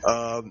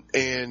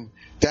 And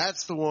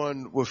that's the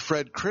one with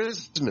Fred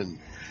Krisman,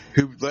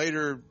 who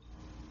later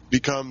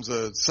becomes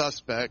a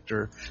suspect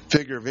or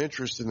figure of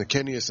interest in the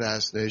Kennedy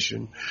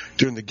assassination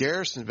during the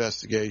Garrison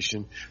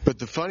investigation. But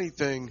the funny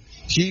thing,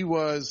 he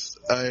was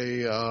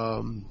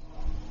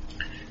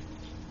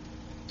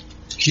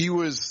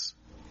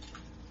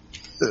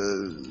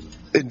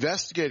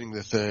investigating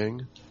the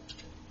thing,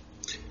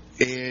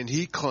 and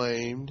he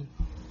claimed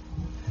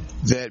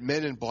that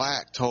Men in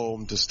Black told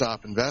him to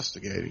stop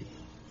investigating.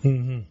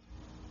 Mm-hmm.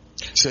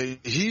 So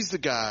he's the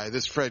guy,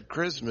 this Fred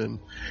Krisman,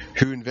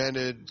 who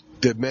invented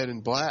the Men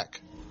in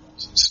Black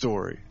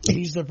story.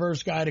 He's the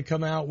first guy to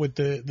come out with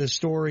the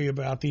story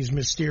about these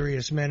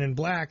mysterious Men in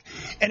Black.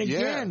 And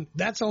again,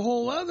 that's a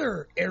whole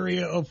other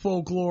area of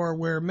folklore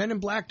where Men in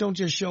Black don't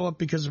just show up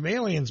because of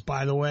aliens,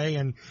 by the way,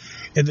 and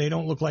they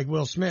don't look like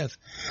Will Smith.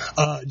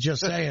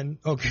 Just saying.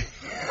 Okay.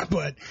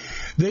 But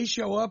they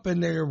show up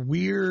and they're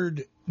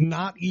weird,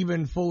 not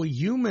even fully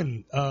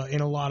human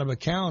in a lot of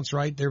accounts,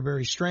 right? They're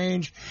very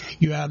strange.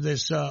 You have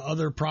this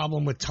other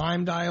problem with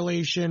time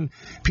dilation.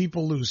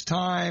 People lose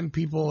time.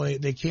 People,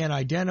 they can't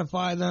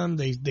identify them.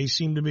 They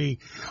seem to be,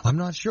 I'm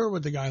not sure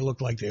what the guy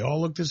looked like. They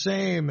all look the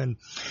same,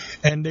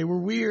 and they were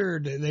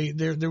weird.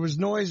 There was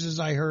noises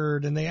I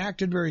heard, and they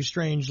acted very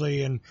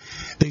strangely, and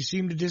they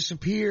seemed to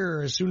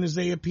disappear as soon as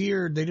they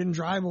appeared. They didn't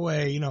drive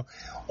away,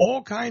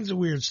 all kinds of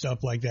weird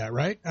stuff like that,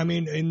 right? I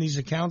mean, in these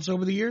accounts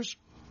over the years.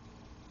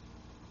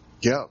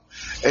 Yeah,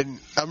 and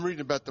I'm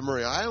reading about the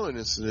Murray Island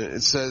incident.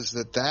 It says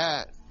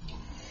that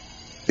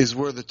is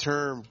where the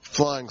term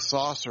flying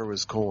saucer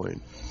was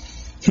coined.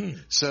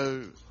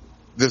 So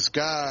this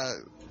guy,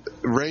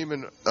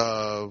 Raymond,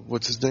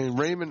 what's his name?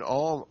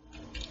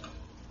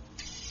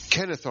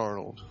 Kenneth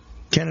Arnold.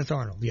 Kenneth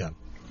Arnold, yeah.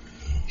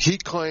 He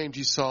claimed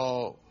he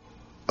saw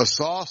a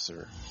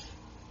saucer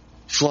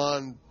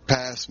flying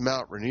past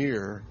Mount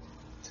Rainier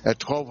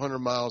at 1,200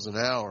 miles an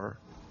hour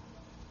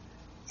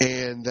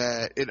and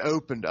that it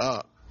opened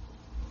up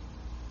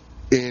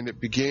and it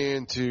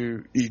began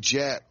to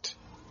eject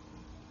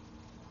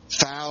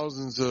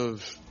thousands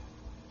of,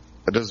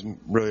 it doesn't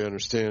really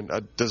understand,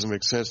 it doesn't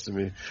make sense to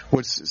me,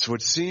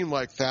 what seemed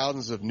like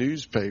thousands of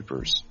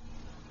newspapers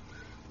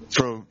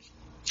from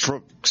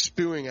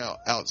spewing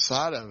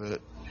outside of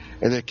it,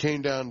 and it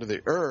came down to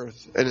the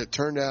earth, and it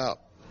turned out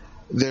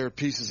they were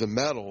pieces of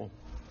metal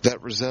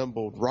that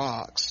resembled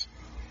rocks.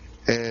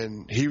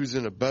 And he was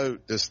in a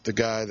boat, the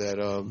guy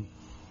that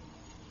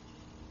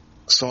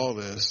saw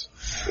this,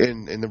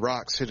 and the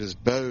rocks hit his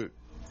boat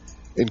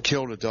and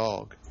killed a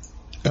dog.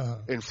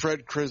 And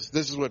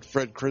this is what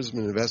Fred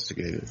Krisman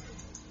investigated.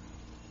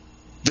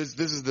 This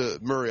is the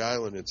Murray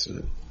Island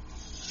incident.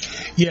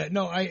 Yeah,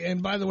 no,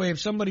 and by the way, if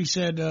somebody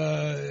said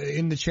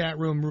in the chat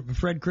room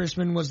Fred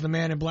Krisman was the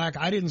man in black,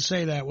 I didn't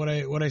say that. What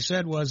I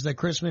said was that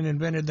Krisman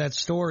invented that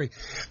story.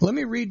 Let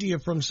me read to you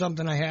from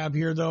something I have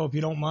here, though, if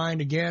you don't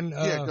mind. Again,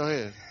 yeah, go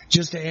ahead.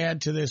 Just to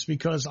add to this,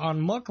 because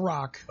on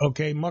Muckrock,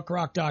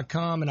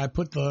 muckrock.com, and I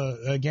put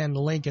the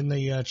link in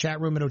the chat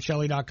room at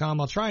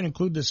Ochelli.com. I'll try and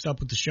include this stuff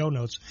with the show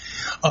notes.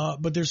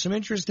 But there's some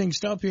interesting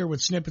stuff here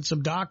with snippets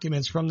of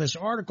documents from this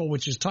article,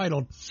 which is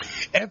titled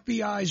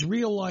FBI's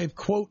Real Life,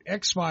 quote,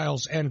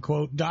 X-Files, end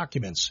quote,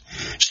 documents.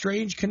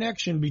 Strange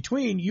connection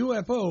between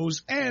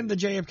UFOs and the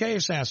JFK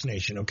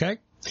assassination, okay?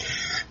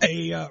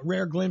 A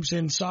rare glimpse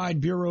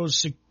inside Bureau's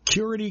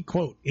security,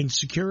 quote, in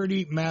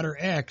Security Matter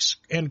X,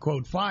 end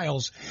quote,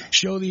 files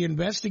show the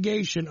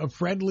investigation of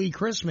Fred Lee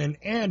Krisman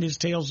and his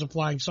Tales of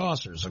Flying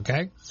Saucers,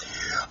 okay?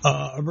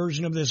 A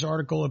version of this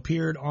article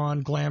appeared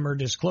on Glamour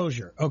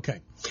Disclosure.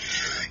 Okay.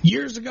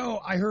 Years ago,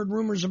 I heard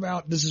rumors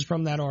about, this is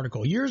from that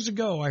article, years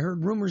ago, I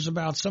heard rumors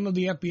about some of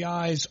the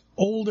FBI's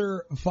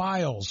older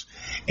files,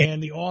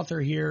 and the author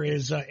here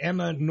is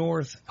Emma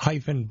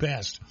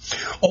North-Best.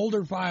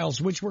 Older files,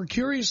 which were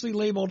curiously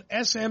labeled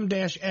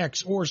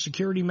SM-X or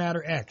Security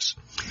Matter X.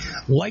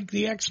 Like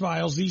the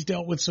X-Files, these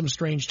dealt with some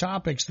strange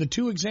topics. The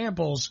two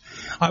examples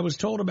I was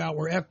told about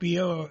were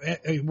UFOs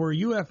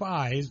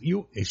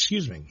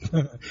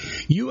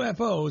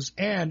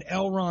and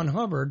L. Ron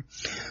Hubbard.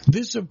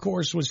 This, of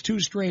course, was too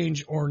strange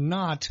or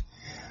not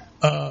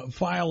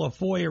file a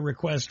FOIA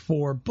request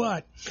for,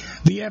 but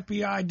the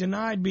FBI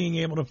denied being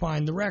able to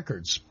find the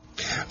records.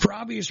 For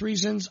obvious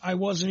reasons, I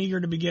wasn't eager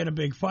to begin a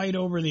big fight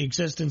over the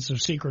existence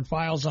of secret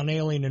files on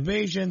alien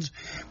invasions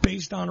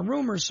based on a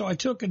rumor, so I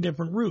took a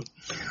different route,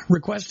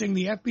 requesting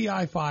the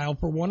FBI file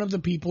for one of the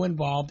people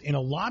involved in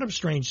a lot of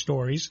strange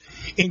stories,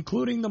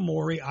 including the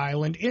Maury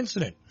Island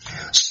incident,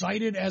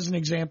 cited as an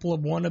example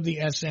of one of the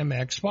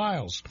SMX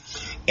files.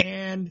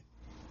 And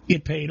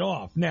it paid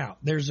off. Now,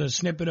 there's a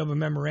snippet of a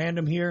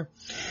memorandum here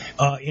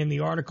in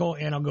the article,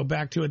 and I'll go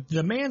back to it.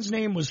 The man's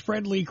name was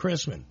Fred Lee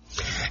Krisman,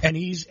 and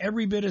he's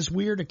every bit as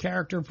weird a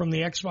character from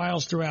the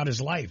X-Files throughout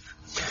his life.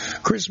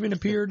 Krisman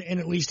appeared in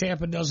at least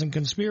half a dozen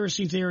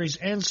conspiracy theories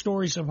and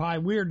stories of high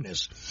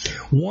weirdness.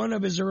 One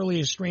of his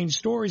earliest strange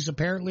stories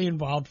apparently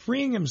involved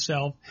freeing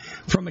himself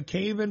from a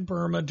cave in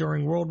Burma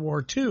during World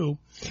War II,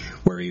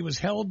 where he was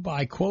held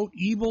by, quote,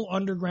 evil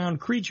underground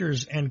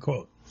creatures, end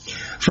quote.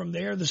 From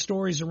there, the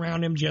stories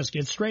around him just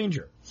get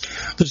stranger.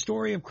 The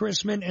story of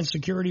Krisman and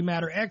Security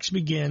Matter X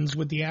begins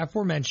with the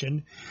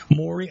aforementioned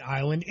Maury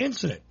Island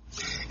incident,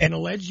 an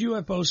alleged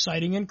UFO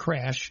sighting and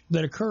crash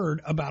that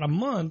occurred about a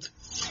month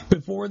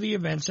before the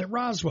events at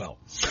Roswell.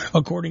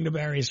 According to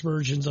various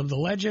versions of the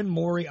legend,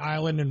 Maury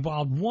Island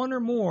involved one or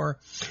more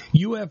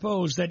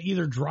UFOs that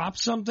either dropped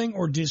something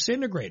or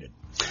disintegrated,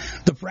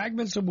 the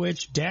fragments of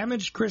which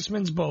damaged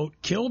Krisman's boat,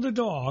 killed a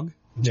dog,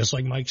 just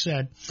like Mike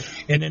said,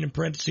 and then in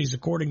parentheses,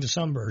 according to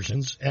some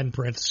versions, and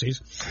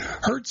parentheses,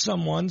 hurt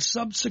someone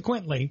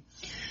subsequently.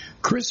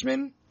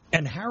 Krisman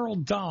and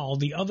Harold Dahl,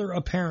 the other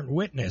apparent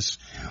witness,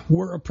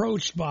 were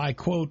approached by,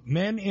 quote,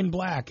 men in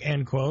black,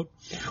 end quote,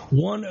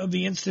 one of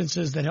the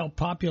instances that helped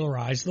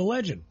popularize the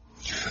legend.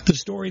 The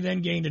story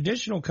then gained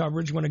additional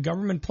coverage when a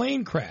government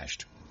plane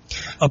crashed,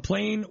 a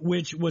plane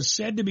which was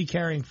said to be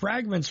carrying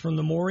fragments from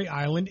the Maury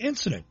Island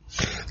incident.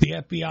 The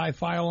FBI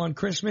file on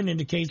Krisman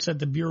indicates that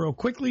the Bureau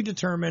quickly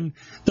determined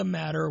the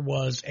matter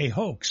was a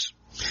hoax,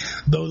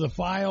 though the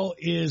file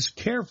is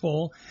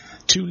careful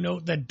to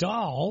note that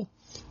Dahl,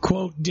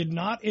 quote, did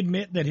not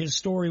admit that his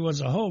story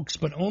was a hoax,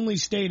 but only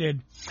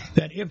stated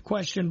that if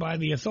questioned by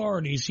the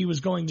authorities, he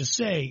was going to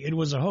say it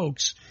was a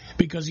hoax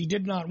because he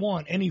did not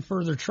want any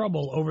further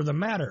trouble over the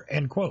matter,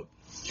 end quote.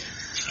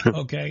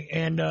 Okay,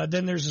 and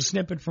then there's a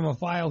snippet from a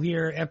file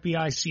here,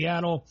 FBI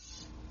Seattle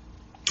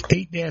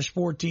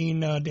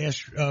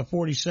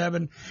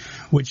 8-14-47,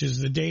 which is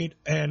the date,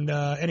 and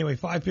anyway,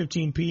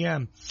 5:15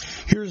 p.m.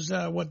 Here's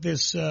what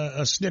this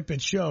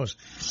snippet shows.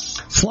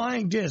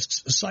 Flying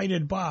discs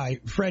sighted by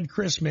Fred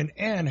Krisman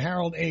and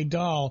Harold A.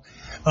 Dahl,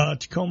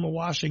 Tacoma,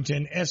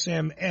 Washington,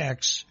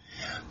 SMX,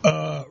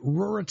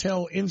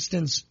 Ruritel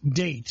instance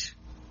date.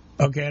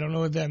 Okay, I don't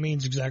know what that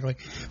means exactly.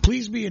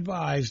 Please be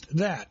advised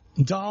that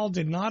Dahl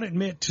did not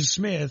admit to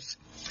Smith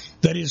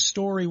that his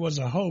story was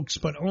a hoax,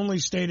 but only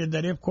stated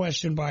that if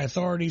questioned by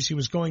authorities, he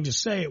was going to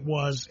say it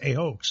was a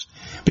hoax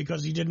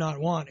because he did not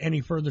want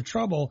any further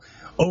trouble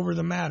over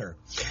the matter.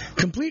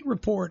 Complete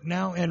report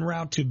now en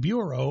route to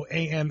Bureau,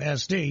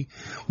 AMSD,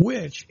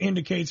 which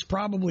indicates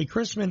probably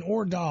Chrisman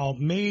or Dahl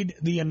made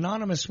the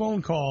anonymous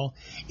phone call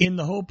in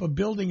the hope of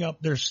building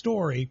up their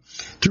story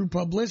through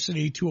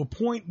publicity to a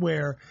point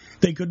where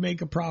they could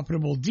make a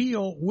profitable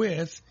deal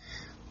with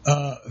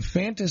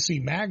Fantasy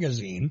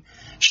Magazine,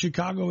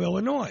 Chicago,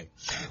 Illinois.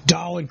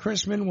 Dahl and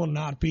Chrisman will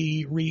not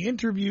be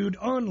re-interviewed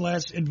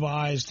unless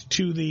advised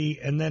to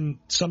the, and then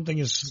something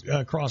is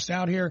crossed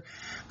out here,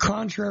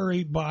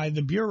 contrary by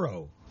the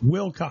Bureau.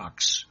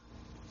 Wilcox.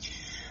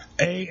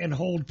 A and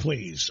hold,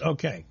 please.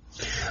 Okay.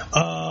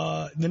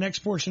 The next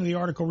portion of the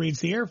article reads,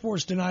 the Air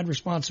Force denied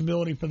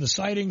responsibility for the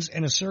sightings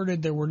and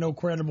asserted there were no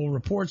credible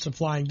reports of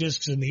flying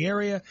discs in the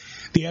area.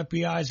 The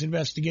FBI's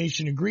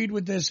investigation agreed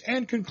with this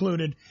and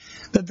concluded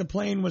that the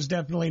plane was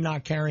definitely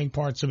not carrying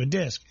parts of a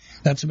disc.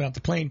 That's about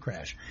the plane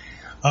crash.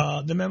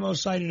 The memo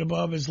cited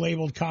above is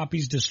labeled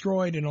copies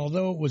destroyed, and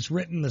although it was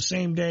written the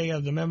same day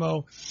of the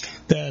memo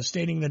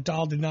stating that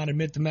Dahl did not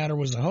admit the matter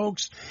was a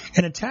hoax,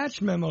 an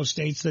attached memo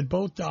states that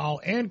both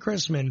Dahl and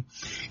Chrisman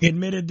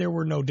admitted there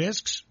were no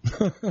discs.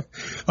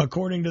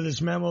 According to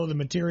this memo, the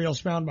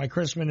materials found by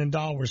Chrisman and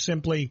Dahl were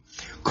simply,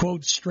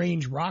 quote,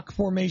 strange rock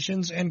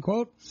formations, end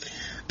quote,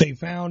 they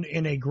found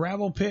in a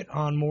gravel pit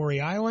on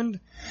Maury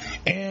Island,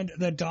 and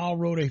that Dahl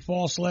wrote a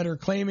false letter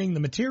claiming the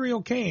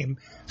material came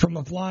from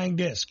a flying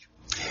disc,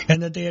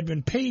 and that they had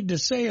been paid to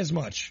say as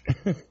much.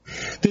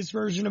 This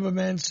version of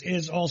events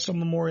is also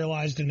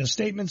memorialized in a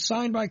statement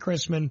signed by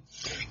Chrisman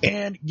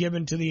and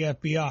given to the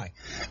FBI.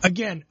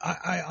 Again,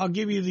 I'll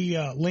give you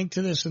the link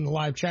to this in the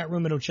live chat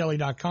room at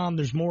Ochelli.com.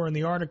 There's more in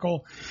the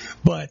article,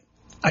 but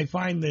I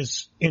find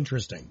this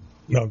interesting.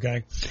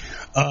 Okay,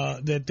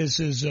 that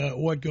this is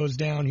what goes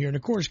down here. And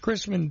of course,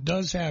 Chrisman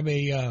does have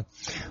a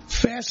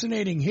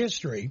fascinating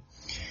history,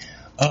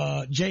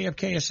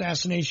 JFK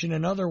assassination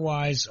and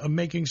otherwise, of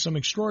making some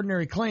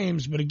extraordinary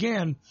claims. But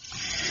again,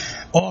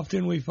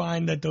 often we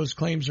find that those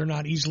claims are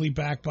not easily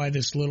backed by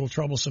this little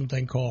troublesome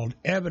thing called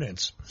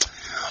evidence.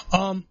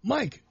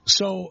 Mike,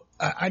 so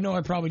I know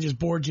I probably just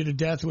bored you to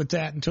death with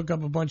that and took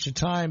up a bunch of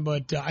time,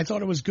 but I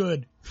thought it was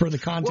good for the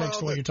context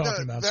of what you're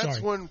talking about. That's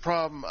Sorry. one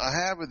problem I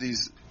have with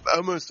these,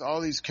 almost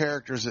all these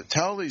characters that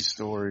tell these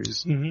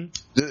stories. Betty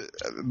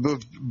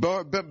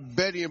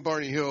and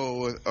Barney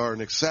Hill are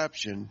an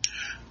exception,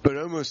 but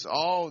almost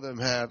all of them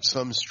have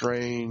some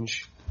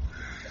strange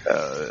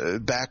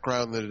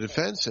background in the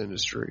defense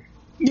industry.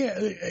 Yeah,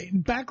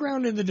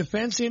 background in the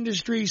defense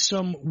industry,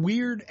 some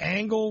weird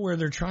angle where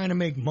they're trying to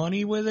make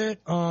money with it.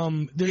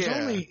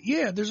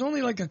 There's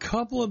only like a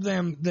couple of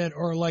them that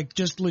are like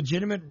just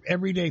legitimate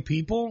everyday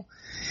people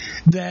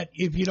that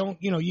if you don't,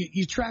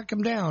 you track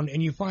them down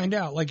and you find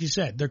out, like you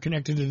said, they're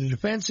connected to the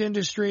defense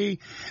industry.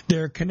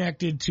 They're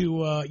connected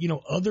to,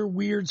 other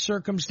weird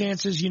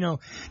circumstances.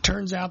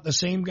 Turns out the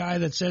same guy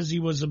that says he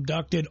was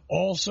abducted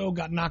also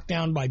got knocked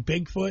down by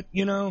Bigfoot,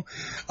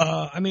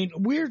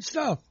 weird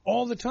stuff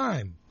all the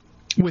time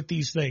with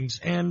these things.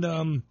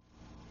 And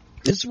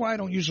this is why I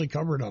don't usually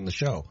cover it on the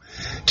show,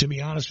 to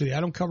be honest with you.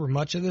 I don't cover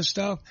much of this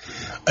stuff.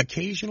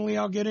 Occasionally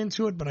I'll get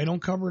into it, but I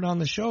don't cover it on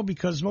the show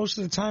because most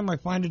of the time I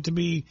find it to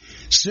be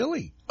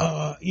silly.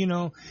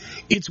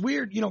 It's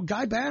weird.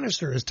 Guy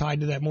Bannister is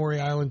tied to that Maury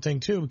Island thing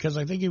too, because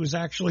I think he was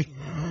actually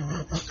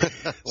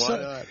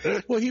Why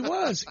not? Well, he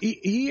was.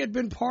 He had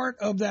been part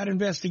of that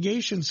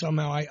investigation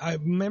somehow.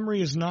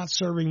 Memory is not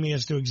serving me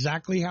as to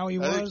exactly how he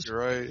was.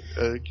 I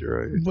think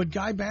you're right. But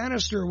Guy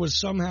Bannister was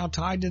somehow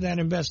tied to that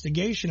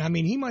investigation. I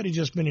mean, he might have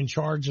just been in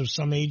charge of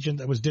some agent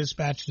that was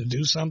dispatched to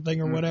do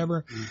something or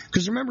whatever.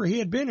 Because remember, he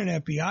had been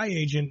an FBI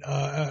agent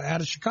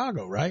out of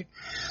Chicago, right?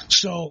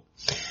 So,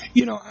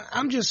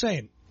 I'm just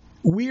saying,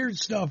 weird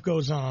stuff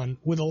goes on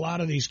with a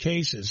lot of these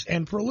cases.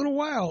 And for a little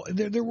while,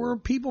 there were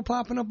people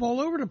popping up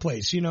all over the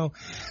place.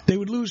 They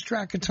would lose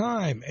track of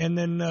time and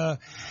then,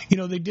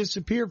 they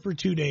disappear for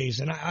 2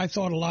 days. And I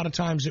thought a lot of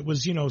times it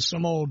was,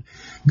 some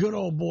good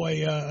old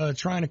boy,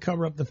 trying to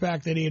cover up the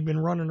fact that he had been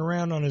running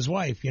around on his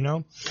wife,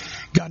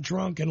 got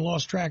drunk and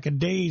lost track of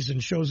days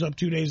and shows up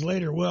 2 days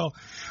later. Well,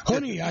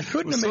 honey, I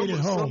couldn't have made it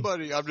home.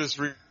 I'm just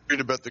reading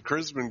about the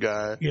Chrisman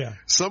guy. Yeah.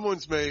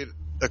 Someone's made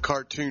a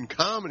cartoon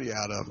comedy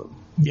out of him.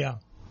 Yeah.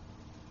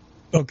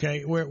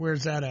 Okay,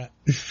 where's that at?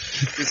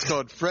 It's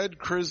called Fred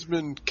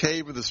Chrisman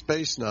Cave of the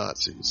Space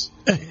Nazis.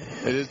 It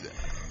is.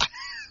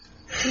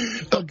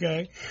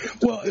 Okay.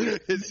 Well,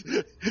 it's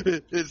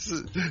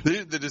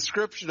the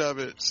description of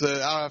it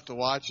says, I'll have to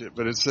watch it,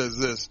 but it says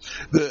this: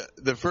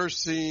 the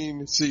first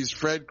scene sees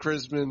Fred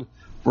Chrisman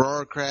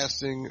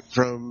broadcasting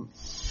from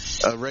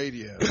a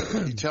radio.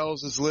 He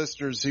tells his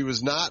listeners he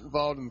was not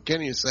involved in the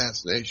Kennedy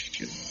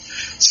assassination,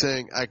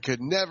 saying, "I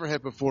could never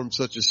have performed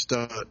such a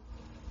stunt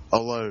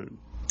alone."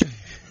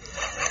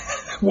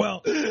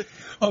 Well,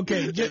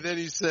 okay. And then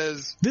he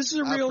says, this is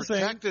a real thing.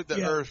 I protected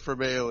the earth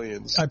from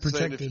aliens. I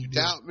protected. Saying, if you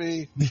doubt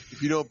me,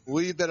 if you don't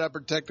believe that I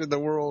protected the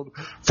world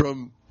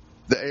from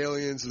the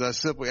aliens, and I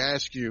simply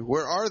ask you,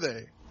 where are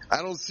they? I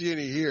don't see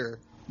any here.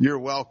 You're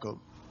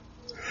welcome.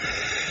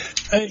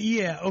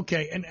 Yeah,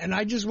 okay. And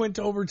I just went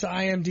over to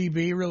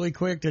IMDb really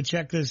quick to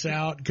check this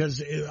out because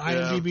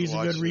IMDb is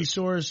a good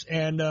resource.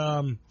 And,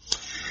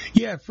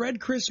 Fred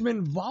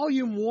Chrisman,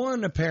 Volume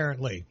 1,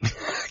 apparently.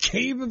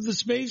 Cave of the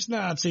Space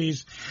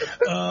Nazis,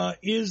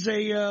 is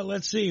a,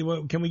 let's see,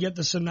 can we get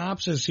the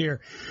synopsis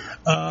here?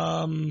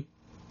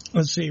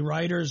 Let's see,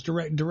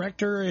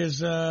 director is,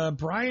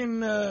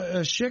 Brian,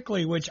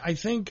 Shickley, which I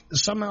think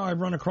somehow I've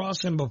run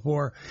across him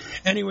before.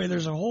 Anyway,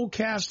 there's a whole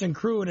cast and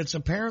crew, and it's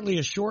apparently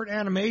a short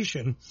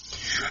animation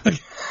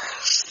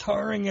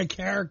starring a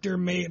character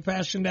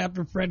fashioned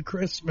after Fred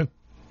Chrisman.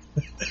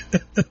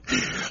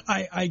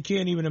 I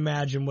can't even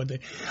imagine what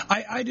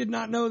I did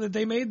not know that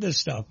they made this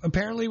stuff.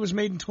 Apparently it was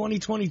made in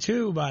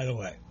 2022, by the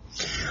way.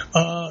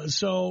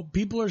 So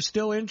people are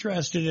still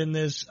interested in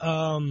this.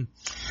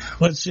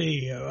 Let's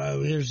see.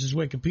 There's his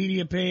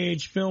Wikipedia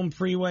page, Film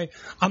Freeway.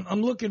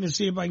 I'm looking to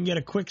see if I can get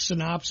a quick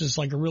synopsis,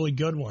 like a really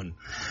good one.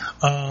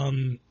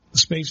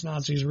 Space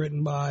Nazis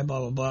written by blah,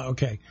 blah, blah.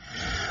 Okay.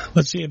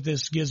 Let's see if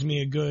this gives me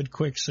a good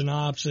quick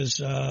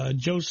synopsis.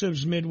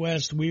 Joseph's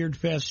Midwest Weird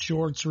Fest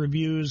Shorts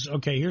Reviews.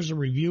 Okay, here's a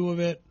review of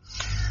it.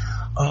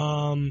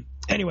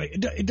 Anyway,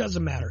 it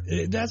doesn't matter.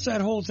 That's that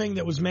whole thing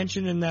that was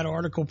mentioned in that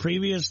article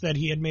previous, that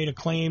he had made a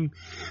claim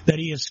that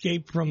he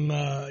escaped from,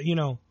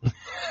 the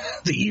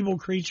evil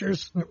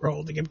creatures that were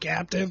holding him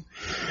captive.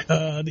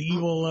 The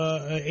evil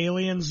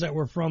aliens that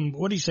were from,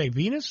 what did he say,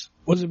 Venus?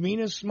 Was it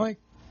Venus, Mike?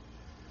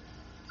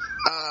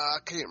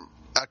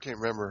 I can't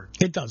remember.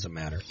 It doesn't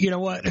matter. You know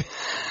what?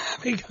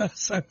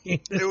 Because I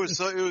mean, it was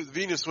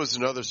Venus was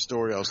another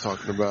story I was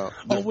talking about.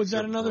 Oh, was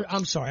that another?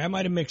 I'm sorry, I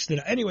might have mixed it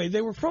up. Anyway,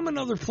 they were from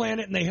another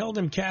planet and they held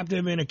him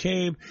captive in a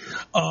cave.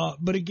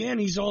 But again,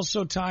 he's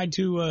also tied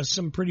to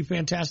some pretty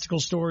fantastical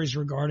stories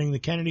regarding the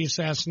Kennedy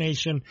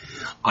assassination.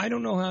 I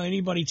don't know how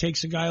anybody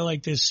takes a guy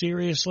like this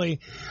seriously,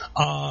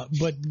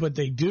 but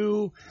they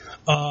do.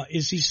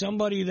 Is he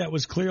somebody that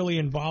was clearly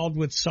involved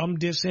with some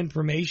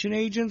disinformation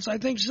agents? I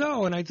think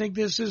so, and I think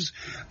this is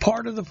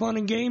part of the fun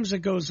and games that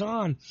goes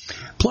on.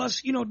 Plus,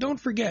 don't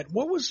forget,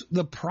 what was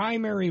the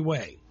primary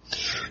way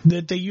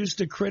that they used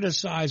to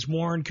criticize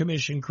Warren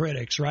Commission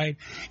critics, right?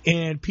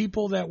 And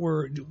people that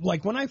were,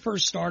 like when I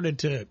first started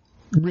to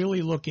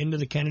really look into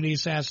the Kennedy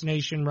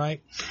assassination,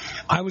 right?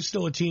 I was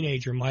still a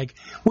teenager, Mike.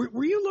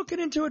 Were you looking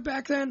into it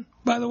back then,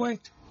 by the way,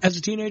 as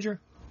a teenager?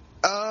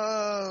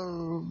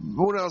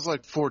 When I was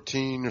like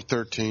 14 or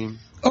 13.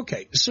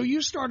 Okay, so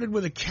you started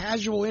with a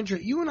casual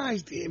interest. You and I,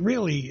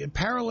 really,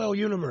 parallel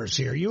universe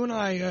here. You and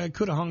I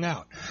could have hung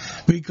out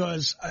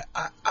because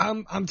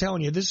I'm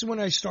telling you, this is when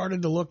I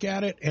started to look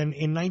at it. And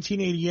in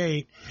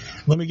 1988,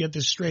 let me get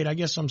this straight. I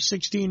guess I'm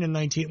 16 and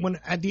 19. When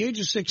at the age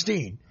of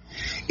 16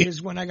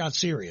 is when I got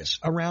serious,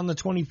 around the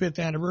 25th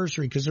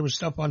anniversary, because there was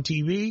stuff on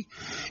TV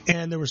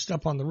and there was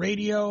stuff on the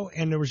radio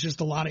and there was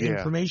just a lot of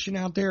information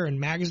out there and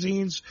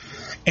magazines,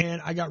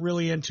 and I got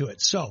really into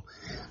it. So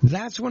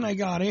that's when I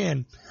got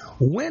in.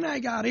 When I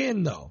got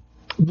in, though,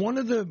 one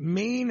of the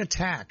main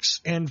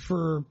attacks, and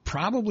for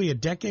probably a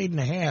decade and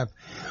a half,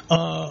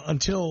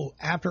 until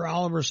after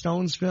Oliver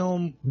Stone's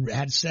film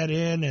had set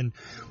in and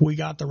we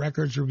got the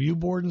Records Review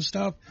Board and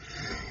stuff,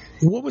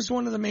 what was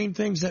one of the main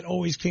things that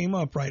always came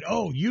up, right?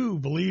 Oh, you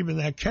believe in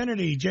that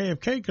Kennedy,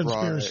 JFK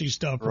conspiracy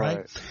stuff,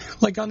 right?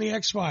 Like on the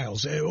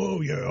X-Files.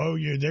 Oh,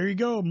 yeah, there you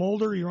go,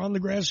 Mulder, you're on the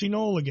grassy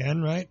knoll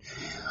again, right?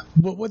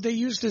 But what they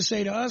used to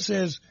say to us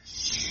is,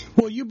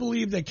 well, you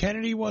believe that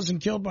Kennedy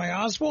wasn't killed by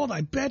Oswald?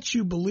 I bet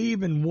you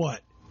believe in what?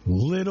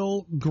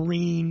 Little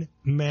green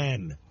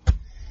men.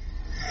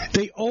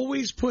 They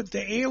always put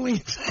the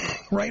aliens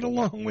right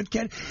along with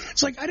Kennedy.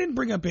 It's like, I didn't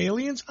bring up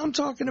aliens. I'm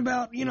talking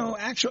about,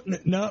 actual,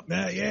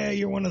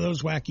 you're one of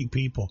those wacky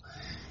people.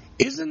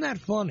 Isn't that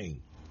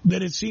funny?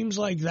 That it seems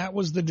like that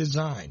was the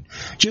design.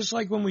 Just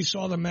like when we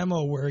saw the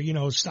memo where,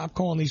 stop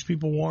calling these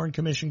people Warren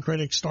Commission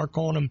critics, start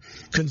calling them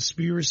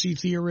conspiracy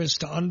theorists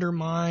to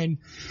undermine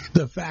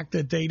the fact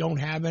that they don't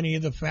have any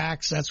of the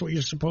facts. That's what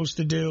you're supposed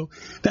to do.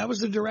 That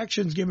was the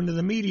directions given to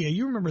the media.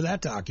 You remember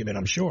that document,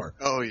 I'm sure.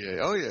 Oh,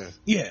 yeah.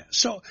 Yeah.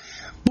 So,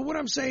 but what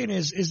I'm saying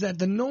is that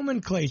the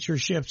nomenclature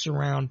shifts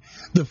around,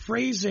 the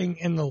phrasing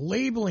and the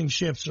labeling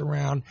shifts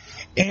around,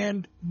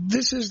 and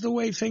this is the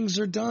way things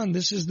are done.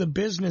 This is the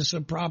business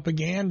of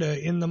propaganda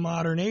in the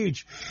modern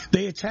age.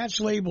 They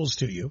attach labels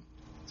to you,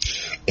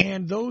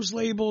 and those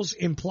labels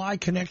imply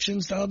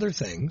connections to other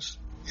things,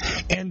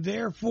 and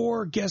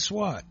therefore, guess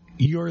what?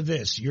 You're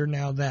this, you're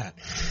now that.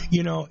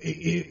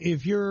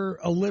 If you're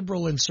a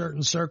liberal in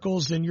certain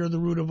circles, then you're the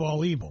root of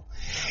all evil.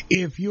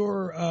 If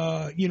you're,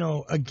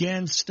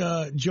 against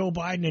Joe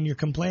Biden and you're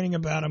complaining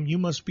about him, you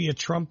must be a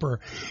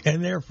Trumper,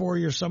 and therefore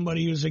you're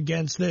somebody who's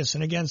against this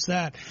and against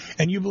that,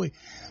 and you believe.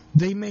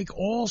 They make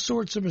all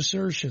sorts of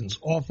assertions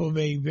off of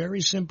a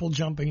very simple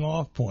jumping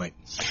off point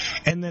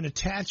and then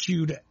attach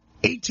you to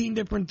 18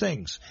 different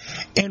things.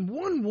 And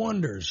one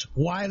wonders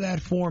why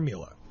that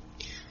formula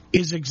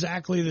is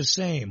exactly the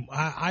same.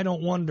 I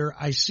don't wonder,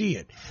 I see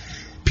it.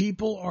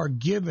 People are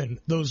given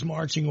those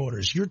marching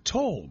orders. You're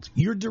told,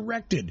 you're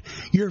directed,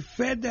 you're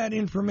fed that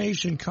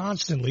information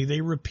constantly.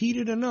 They repeat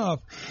it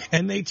enough,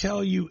 and they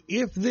tell you,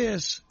 if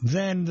this,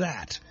 then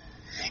that.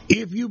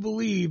 If you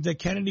believe that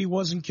Kennedy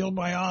wasn't killed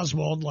by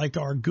Oswald like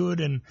our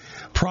good and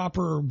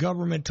proper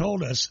government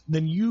told us,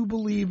 then you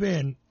believe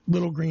in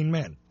little green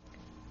men.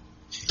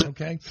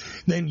 Okay?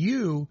 Then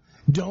you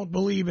don't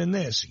believe in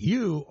this.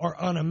 You are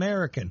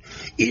un-American.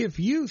 If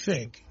you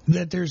think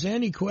that there's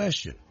any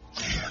question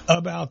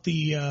about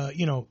the,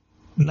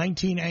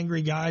 19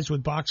 angry guys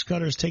with box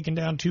cutters taking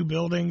down 2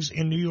 buildings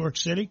in New York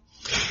City,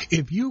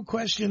 if you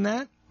question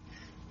that,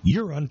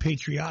 you're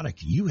unpatriotic.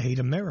 You hate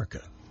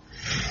America.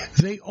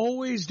 They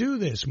always do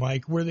this,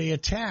 Mike, where they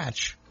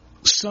attach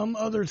some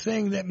other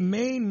thing that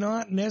may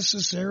not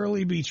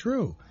necessarily be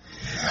true.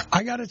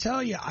 I got to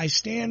tell you, I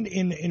stand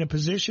in a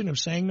position of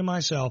saying to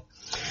myself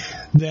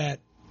that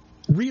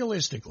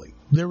realistically,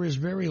 there is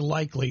very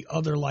likely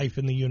other life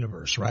in the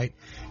universe, right?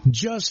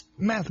 Just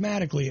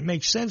mathematically, it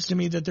makes sense to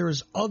me that there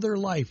is other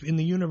life in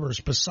the universe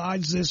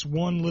besides this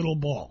one little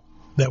ball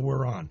that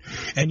we're on.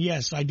 And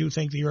yes, I do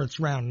think the Earth's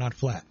round, not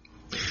flat.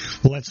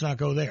 Let's not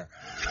go there.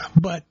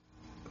 But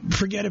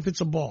forget if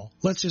it's a ball.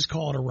 Let's just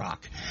call it a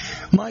rock.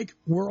 Mike,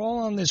 we're all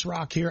on this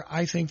rock here.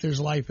 I think there's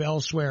life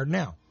elsewhere.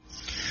 Now,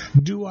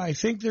 do I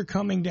think they're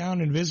coming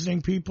down and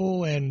visiting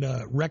people and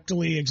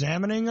rectally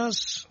examining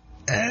us?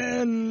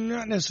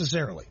 Not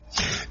necessarily.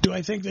 Do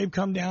I think they've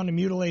come down to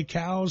mutilate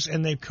cows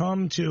and they've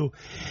come to,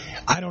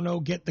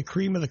 get the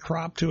cream of the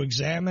crop to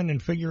examine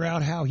and figure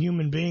out how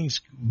human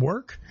beings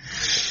work?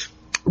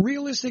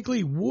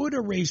 Realistically, would a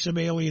race of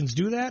aliens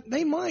do that?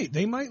 They might.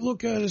 They might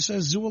look at us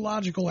as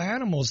zoological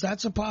animals.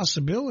 That's a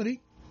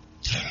possibility.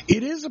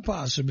 It is a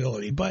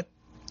possibility. But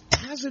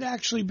has it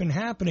actually been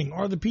happening?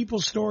 Are the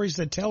people's stories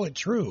that tell it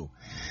true?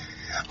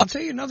 I'll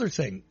tell you another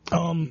thing.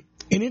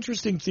 An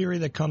interesting theory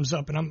that comes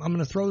up, and I'm going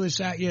to throw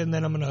this at you, and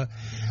then I'm going to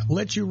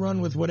let you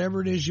run with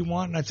whatever it is you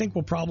want. And I think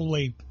we'll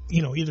probably,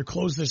 either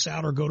close this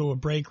out or go to a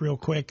break real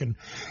quick and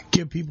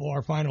give people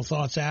our final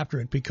thoughts after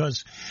it,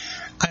 because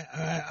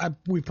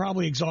we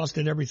probably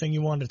exhausted everything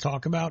you wanted to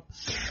talk about.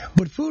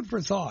 But food for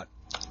thought.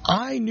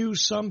 I knew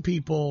some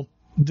people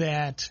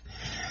that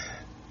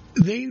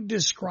they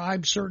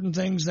described certain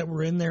things that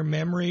were in their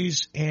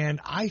memories, and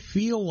I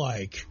feel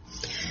like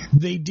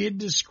they did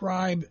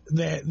describe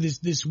that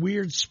this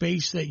weird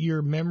space that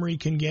your memory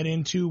can get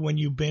into when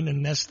you've been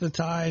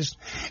anesthetized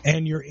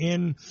and you're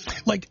in,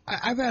 like,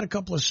 I've had a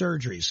couple of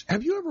surgeries.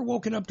 Have you ever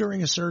woken up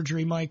during a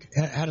surgery, Mike?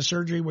 Had a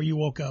surgery where you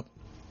woke up?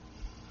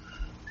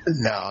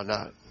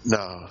 No.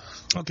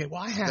 Okay,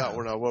 well, I have. Not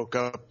when I woke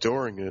up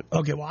during it.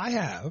 Okay, well, I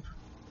have.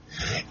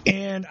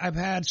 And I've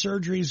had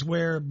surgeries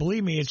where,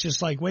 believe me, it's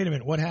just like, wait a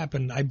minute, what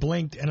happened? I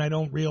blinked and I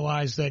don't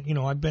realize that,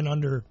 I've been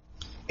under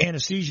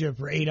anesthesia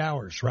for 8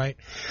 hours, right?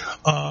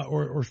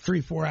 Or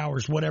 3-4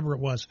 hours, whatever it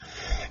was.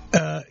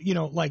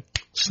 Like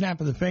snap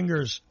of the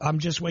fingers, I'm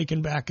just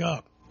waking back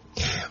up.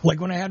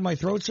 Like when I had my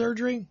throat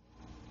surgery,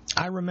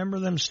 I remember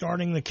them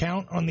starting the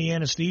count on the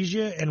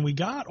anesthesia, and we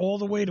got all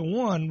the way to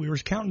 1. We were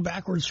counting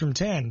backwards from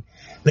 10.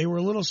 They were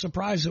a little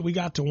surprised that we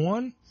got to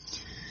 1.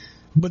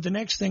 But the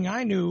next thing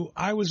I knew,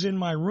 I was in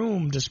my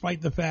room, despite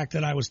the fact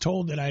that I was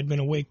told that I had been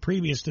awake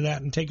previous to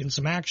that and taken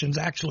some actions.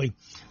 Actually,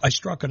 I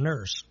struck a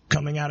nurse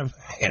coming out of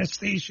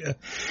anesthesia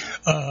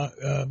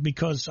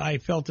because I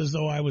felt as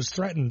though I was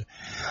threatened.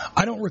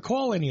 I don't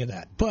recall any of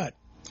that, but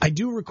I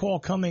do recall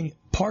coming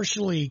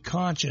partially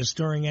conscious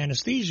during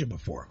anesthesia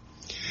before.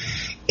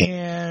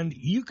 And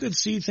you could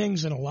see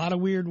things in a lot of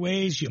weird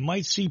ways. You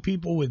might see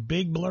people with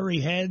big blurry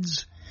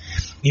heads,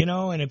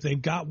 and if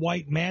they've got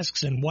white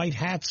masks and white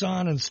hats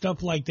on and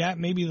stuff like that,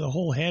 maybe the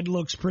whole head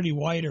looks pretty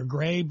white or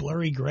gray,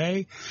 blurry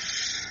gray.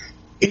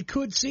 It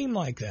could seem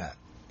like that.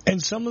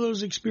 And some of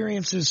those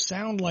experiences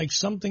sound like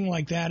something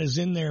like that is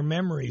in their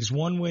memories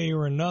one way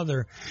or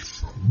another.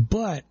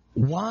 But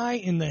why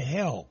in the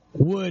hell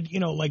would,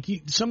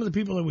 some of the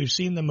people that we've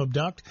seen them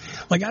abduct,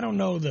 like I don't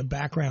know the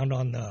background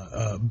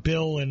on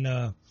Bill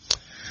and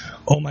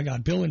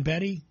Bill and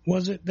Betty,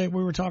 was it, that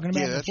we were talking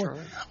about before? That's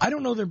right. I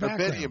don't know their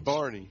backgrounds. Betty and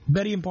Barney.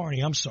 Betty and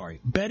Barney, I'm sorry.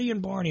 Betty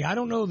and Barney, I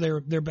don't know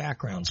their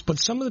backgrounds. But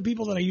some of the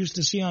people that I used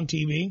to see on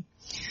TV,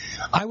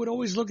 I would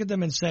always look at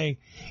them and say,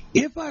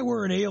 if I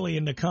were an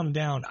alien to come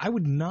down, I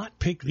would not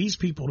pick these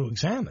people to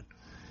examine.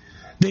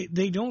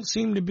 They don't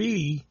seem to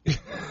be.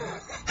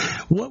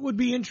 What would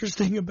be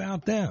interesting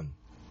about them?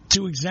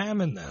 To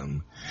examine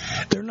them.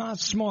 They're not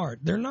smart.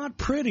 They're not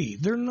pretty.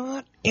 They're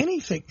not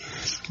anything.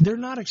 They're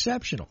not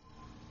exceptional.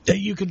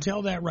 You can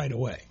tell that right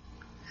away.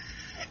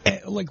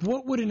 Like,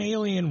 what would an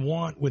alien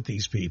want with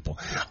these people?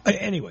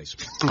 Anyways,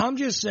 I'm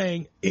just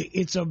saying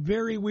it's a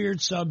very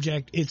weird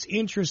subject. It's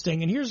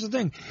interesting. And here's the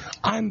thing.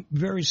 I'm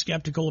very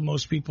skeptical of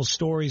most people's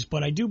stories,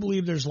 but I do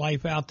believe there's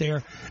life out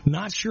there.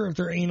 Not sure if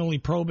they're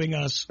anally probing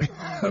us.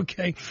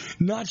 Okay.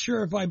 Not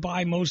sure if I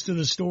buy most of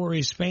the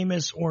stories,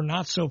 famous or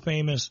not so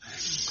famous.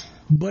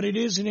 But it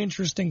is an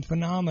interesting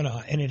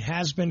phenomena, and it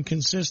has been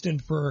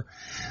consistent for,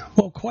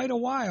 well, quite a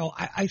while.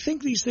 I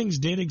think these things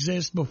did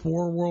exist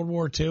before World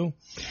War II,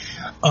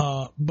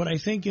 but I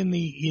think in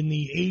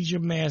the age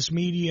of mass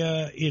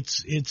media,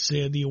 it's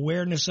the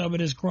awareness of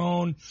it has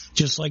grown,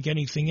 just like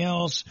anything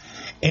else,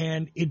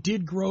 and it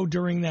did grow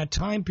during that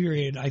time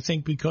period. I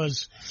think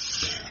because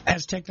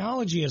as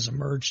technology has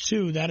emerged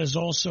too, that has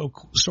also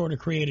sort of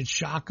created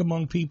shock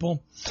among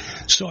people.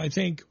 So I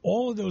think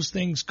all of those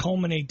things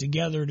culminate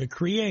together to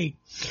create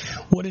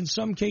what in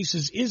some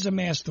cases is a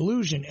mass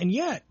delusion. And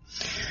yet,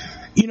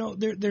 you know,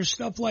 there's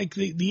stuff like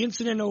the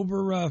incident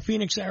over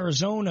Phoenix,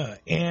 Arizona,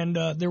 and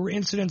there were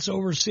incidents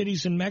over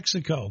cities in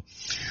Mexico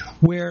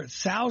where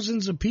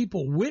thousands of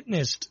people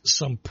witnessed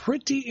some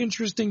pretty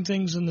interesting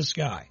things in the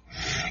sky.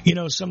 You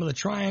know, some of the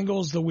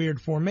triangles, the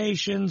weird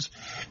formations.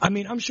 I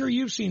mean, I'm sure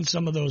you've seen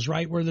some of those,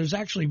 right, where there's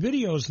actually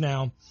videos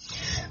now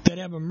that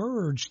have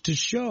emerged to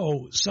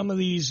show some of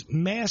these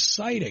mass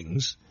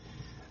sightings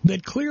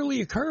that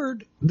clearly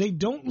occurred. They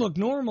don't look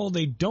normal.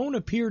 They don't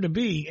appear to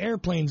be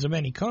airplanes of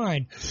any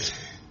kind.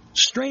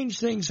 Strange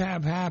things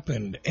have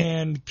happened,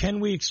 and can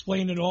we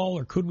explain it all,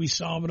 or could we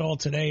solve it all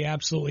today?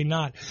 Absolutely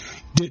not.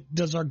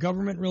 Does our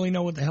government really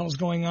know what the hell's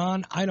going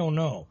on? I don't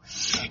know.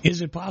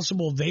 Is it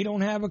possible they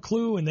don't have a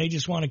clue and they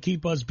just want to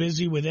keep us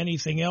busy with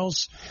anything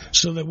else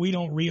so that we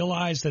don't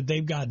realize that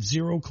they've got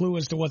zero clue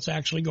as to what's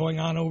actually going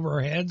on over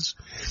our heads?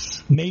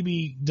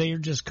 Maybe they're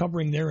just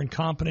covering their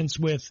incompetence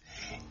with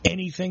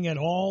anything at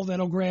all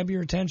that'll grab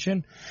your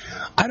attention.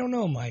 I don't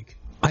know, Mike.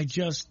 I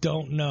just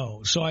don't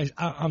know. So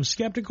I'm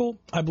skeptical.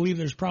 I believe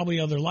there's probably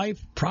other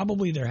life.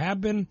 Probably there have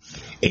been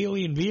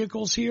alien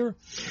vehicles here.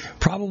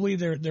 Probably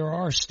there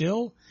are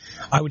still.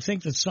 I would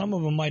think that some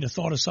of them might have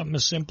thought of something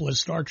as simple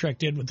as Star Trek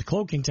did with the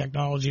cloaking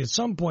technology at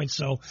some point.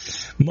 So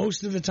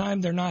most of the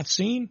time they're not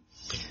seen.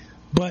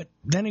 But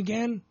then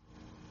again,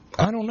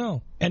 I don't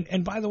know.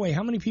 And by the way,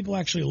 how many people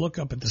actually look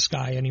up at the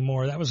sky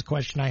anymore? That was a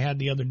question I had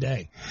the other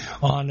day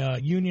on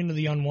Union of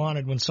the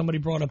Unwanted when somebody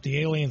brought up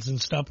the aliens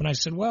and stuff. And I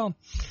said, well,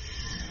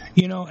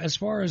 you know, as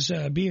far as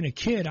being a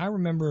kid, I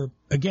remember,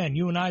 again,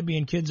 you and I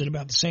being kids at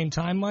about the same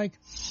time, Mike,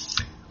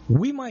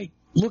 we might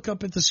look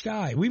up at the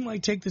sky. We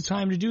might take the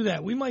time to do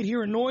that. We might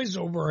hear a noise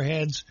over our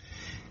heads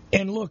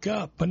and look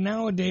up. But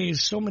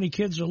nowadays, so many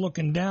kids are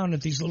looking down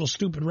at these little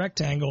stupid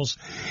rectangles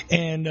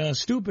and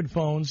stupid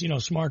phones, you know,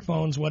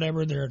 smartphones,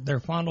 whatever, they're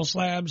fondle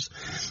slabs,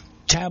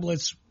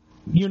 tablets,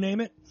 you name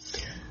it,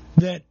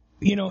 that,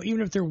 you know,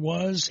 even if there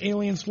was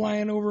aliens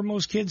flying over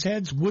most kids'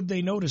 heads, would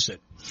they notice it?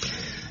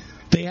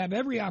 They have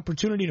every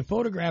opportunity to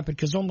photograph it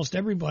because almost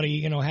everybody,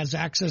 you know, has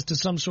access to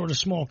some sort of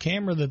small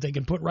camera that they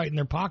can put right in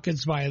their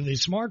pockets via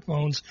these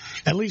smartphones,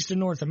 at least in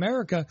North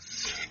America.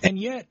 And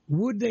yet,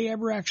 would they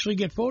ever actually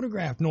get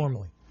photographed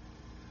normally?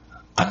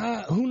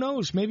 Who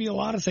knows? Maybe a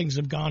lot of things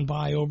have gone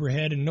by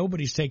overhead and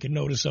nobody's taken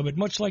notice of it,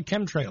 much like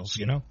chemtrails,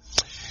 you know.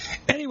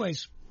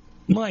 Anyways,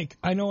 Mike,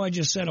 I know I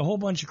just said a whole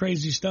bunch of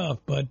crazy stuff,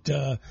 but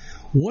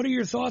what are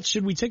your thoughts?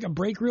 Should we take a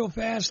break real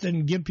fast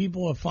and give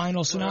people a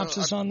final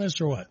synopsis on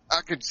this, or what? I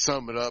could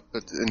sum it up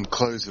and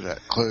close it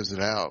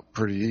out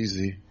pretty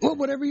easy. Well,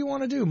 whatever you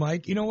want to do,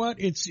 Mike. You know what?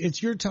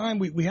 It's your time.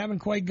 We haven't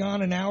quite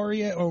gone an hour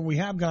yet, or we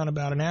have gone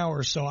about an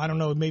hour. So I don't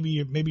know. Maybe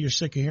you're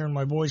sick of hearing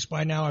my voice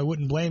by now. I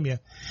wouldn't blame you.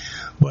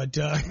 But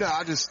no,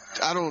 I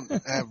don't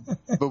have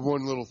but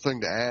one little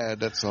thing to add.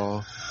 That's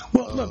all.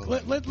 Well, look,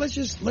 let's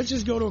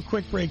just go to a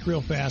quick break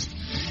real fast.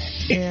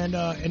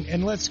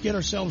 And let's get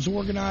ourselves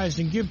organized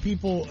and give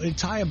people,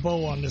 tie a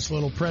bow on this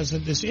little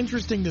present, this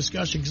interesting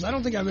discussion, because I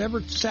don't think I've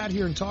ever sat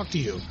here and talked to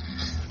you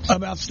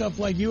about stuff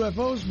like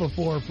UFOs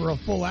before for a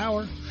full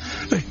hour.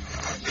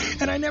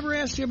 And I never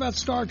asked you about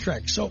Star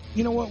Trek. So,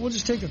 you know what, we'll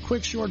just take a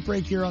quick short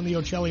break here on the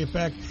Ochelli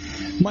Effect.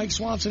 Mike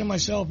Swanson and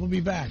myself will be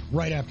back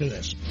right after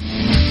this.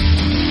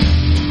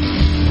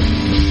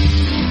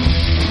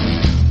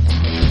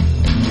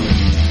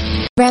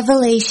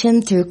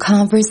 Revelation through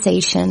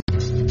conversation.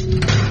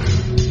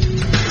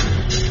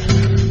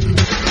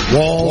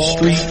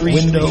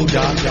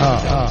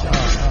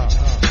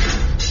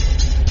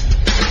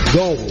 WallStreetWindow.com.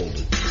 Gold,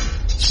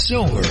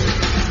 silver,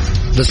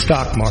 the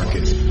stock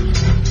market.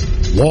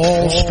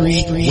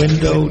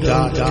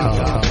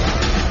 WallStreetWindow.com.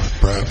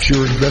 Perhaps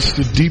you're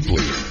invested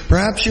deeply.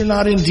 Perhaps you're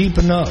not in deep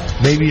enough.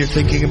 Maybe you're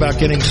thinking about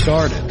getting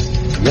started.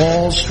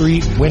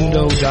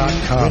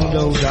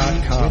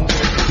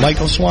 WallStreetWindow.com.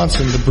 Michael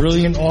Swanson, the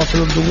brilliant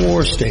author of The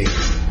War State,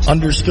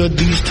 understood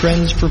these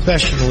trends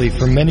professionally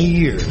for many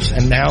years,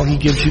 and now he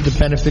gives you the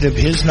benefit of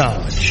his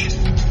knowledge.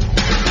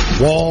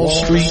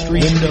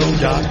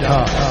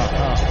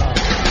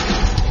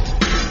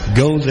 WallStreetWindow.com.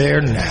 Go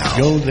there now.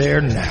 Go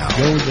there now.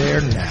 Go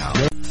there now.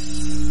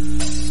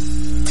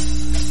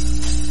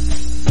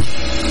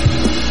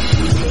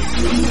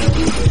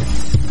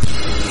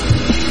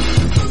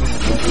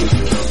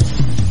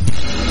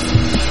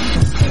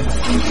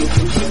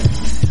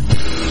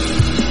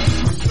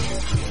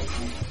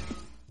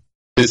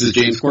 This is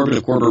James Corbett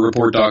of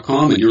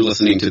CorbettReport.com, and you're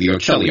listening to the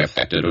Ochelli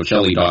Effect at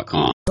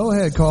Ochelli.com. Go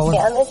ahead, caller.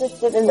 Yeah, I'm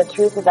interested in the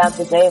truth about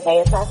the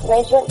JFK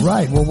assassination.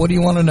 Right, well, what do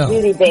you want to know?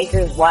 Judy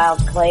Baker's wild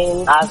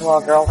claim,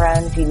 Oswald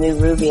girlfriend, she knew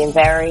Ruby and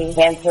Barry,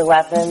 cancer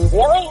weapons.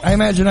 Really? I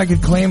imagine I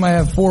could claim I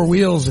have 4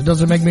 wheels. It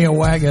doesn't make me a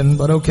wagon,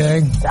 but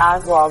okay.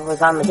 Oswald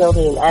was on the kill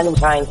team and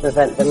trying to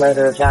prevent the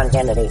murder of John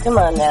Kennedy. Come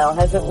on now,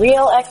 has a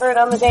real expert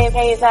on the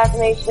JFK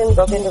assassination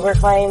looked into her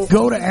claims?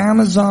 Go to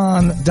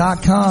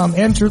Amazon.com,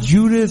 enter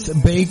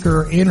Judith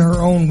Baker in her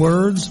own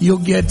words. You'll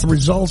get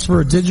results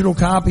for a digital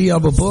copy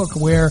of a book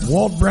where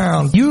Walt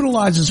Brown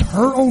utilizes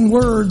her own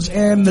words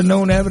and the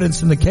known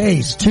evidence in the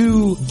case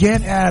to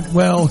get at,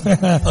 well,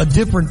 a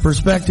different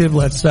perspective,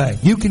 let's say.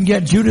 You can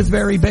get Judith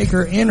Barry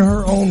Baker in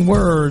her own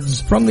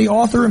words from the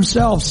author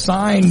himself,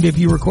 signed if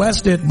you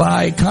request it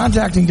by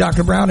contacting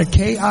Dr. Brown at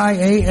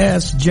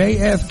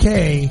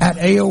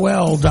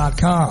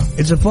KIASJFK@AOL.com.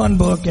 It's a fun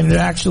book and it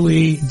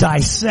actually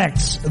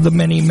dissects the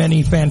many,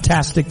 many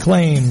fantastic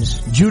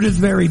claims. Judith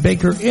Barry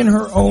Baker in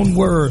her own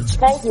words.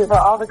 Thank you for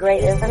all the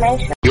great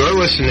information. You're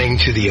listening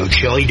to the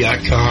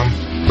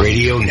Ochelli.com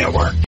radio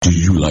network. Do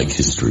you like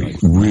history?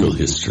 Real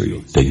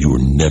history that you were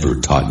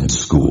never taught in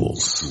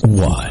schools?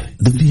 Why?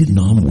 The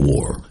Vietnam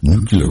War,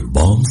 nuclear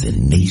bombs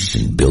and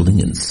nation building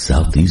in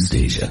Southeast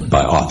Asia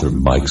by author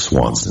Mike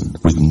Swanson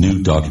with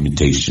new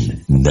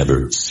documentation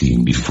never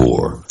seen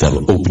before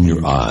that'll open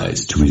your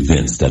eyes to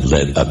events that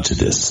led up to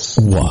this.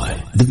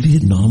 Why? The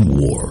Vietnam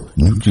War,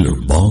 nuclear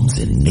bombs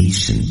and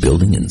nation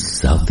building in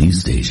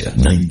Southeast Asia,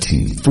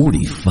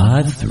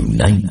 1945 through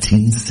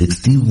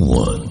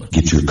 1961.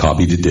 Get your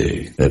copy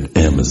today at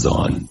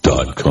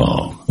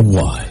Amazon.com.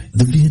 Why?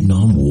 The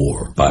Vietnam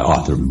War by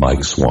author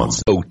Mike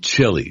Swanson.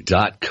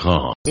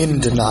 Ochelli.com. In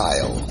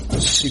Denial,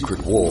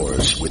 Secret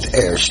Wars with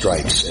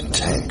Airstrikes and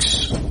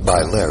Tanks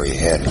by Larry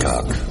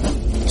Hancock.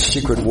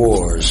 Secret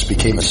wars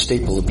became a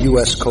staple of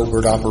U.S.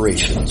 covert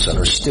operations and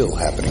are still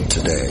happening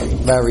today.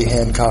 Larry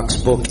Hancock's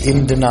book,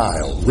 In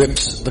Denial,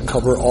 rips the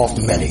cover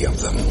off many of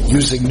them.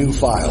 Using new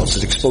files,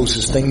 it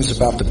exposes things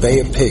about the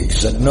Bay of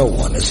Pigs that no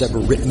one has ever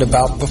written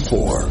about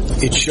before.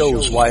 It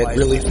shows why it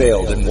really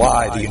failed and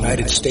why the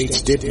United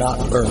States did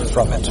not learn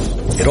from it.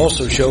 It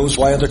also shows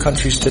why other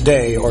countries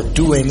today are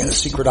doing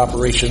secret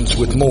operations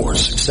with more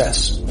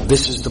success.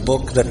 This is the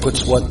book that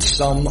puts what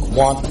some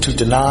want to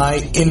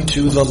deny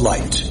into the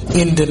light.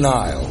 In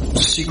Denial,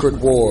 Secret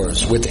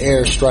Wars with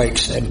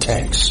Airstrikes and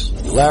Tanks.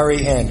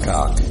 Larry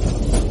Hancock.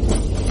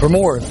 For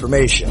more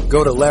information,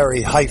 go to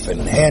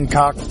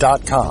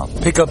larry-hancock.com.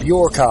 Pick up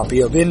your copy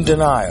of In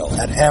Denial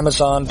at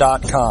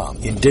Amazon.com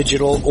in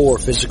digital or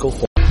physical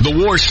form. The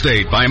War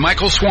State by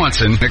Michael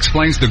Swanson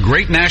explains the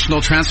great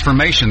national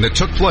transformation that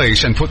took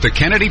place and put the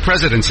Kennedy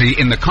presidency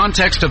in the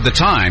context of the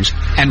times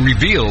and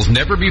reveals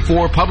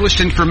never-before published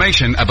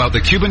information about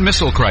the Cuban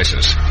Missile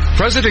Crisis.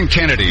 President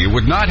Kennedy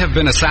would not have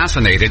been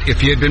assassinated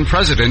if he had been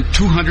president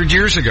 200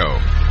 years ago.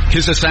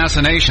 His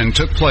assassination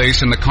took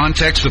place in the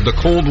context of the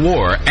Cold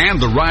War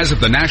and the rise of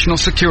the national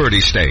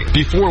security state.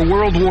 Before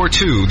World War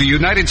II, the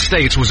United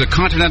States was a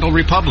continental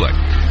republic.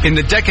 In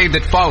the decade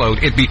that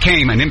followed, it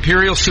became an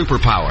imperial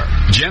superpower.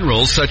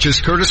 Generals such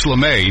as Curtis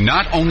LeMay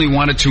not only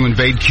wanted to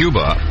invade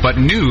Cuba, but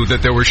knew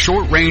that there were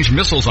short-range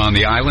missiles on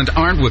the island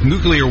armed with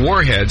nuclear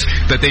warheads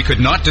that they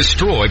could not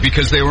destroy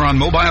because they were on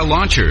mobile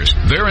launchers.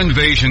 Their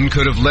invasion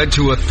could have led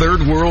to a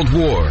third world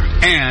war,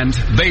 and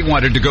they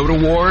wanted to go to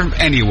war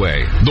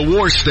anyway. The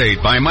War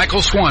State by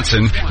Michael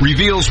Swanson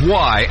reveals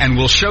why and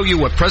will show you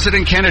what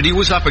President Kennedy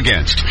was up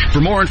against.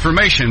 For more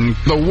information,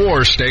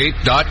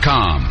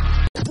 thewarstate.com.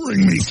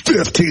 Bring me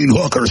 15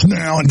 hookers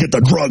now and get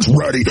the drugs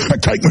ready and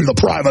take me to the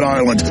private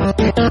island.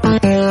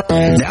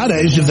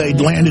 Nowadays, if they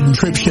landed in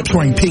trip ships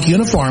wearing pink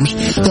uniforms,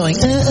 they're like,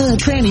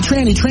 tranny,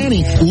 tranny,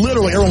 tranny.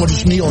 Literally, everyone would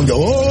just kneel and go,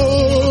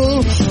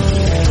 oh.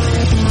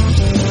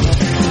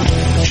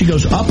 She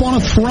goes up on a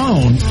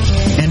throne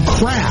and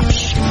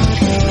craps,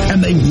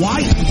 and they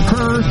wipe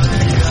her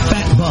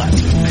fat butt.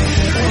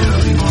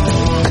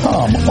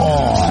 Come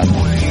on.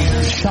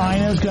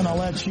 China's gonna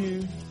let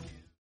you...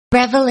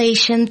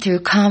 Revelation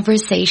through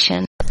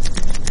conversation.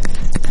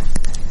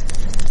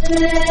 Get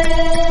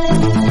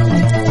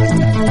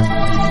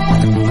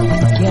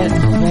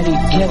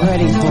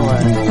ready for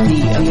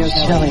the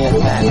Ochelli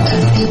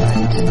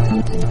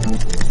Effect.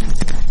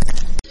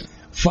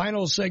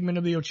 Final segment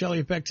of the Ochelli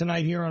Effect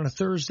tonight here on a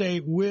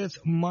Thursday with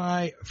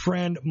my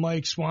friend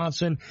Mike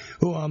Swanson,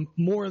 who I'm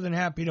more than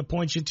happy to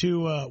point you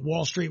to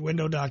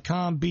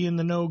wallstreetwindow.com. Be in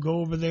the know,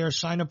 go over there,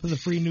 sign up for the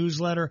free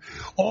newsletter.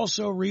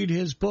 Also read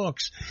his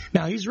books.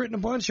 Now, he's written a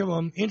bunch of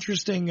them.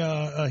 Interesting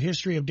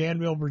history of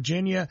Danville,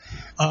 Virginia,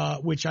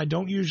 which I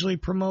don't usually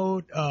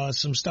promote,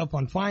 some stuff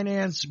on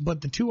finance,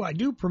 but the two I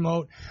do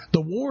promote,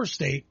 The War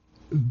State,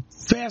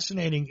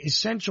 fascinating,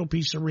 essential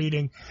piece of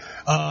reading,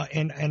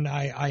 and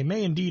I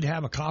may indeed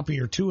have a copy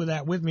or two of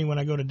that with me when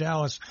I go to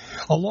Dallas,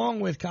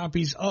 along with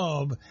copies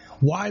of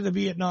Why the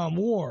Vietnam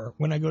War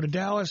when I go to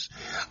Dallas,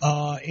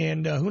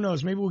 and who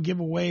knows, maybe we'll give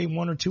away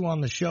one or two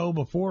on the show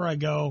before I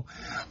go,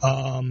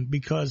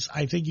 because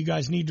I think you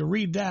guys need to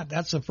read that.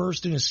 That's the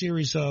first in a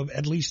series of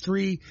at least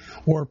 3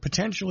 or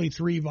potentially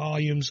 3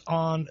 volumes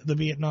on the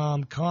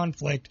Vietnam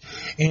conflict,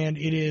 and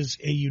it is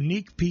a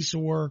unique piece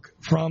of work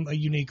from a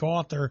unique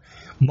author,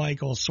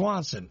 Michael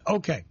Swanson.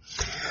 Okay,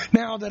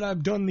 now that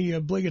I've done the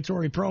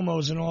obligatory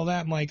promos and all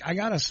that, Mike, I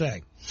gotta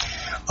say,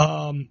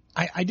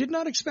 I did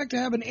not expect to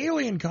have an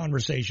alien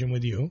conversation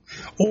with you,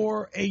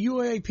 or a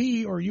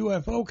UAP or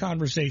UFO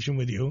conversation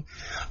with you.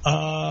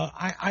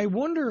 I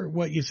wonder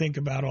what you think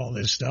about all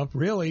this stuff,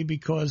 really,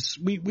 because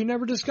we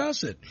never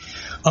discuss it.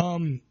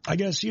 I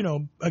guess,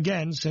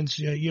 again, since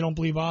you don't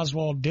believe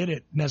Oswald did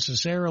it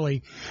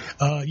necessarily,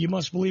 you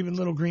must believe in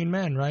little green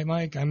men, right,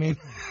 Mike? I mean,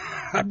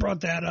 I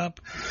brought that up.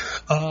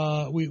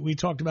 We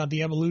talked about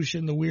the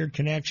evolution, the weird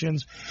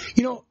connections.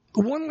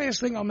 One last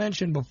thing I'll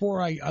mention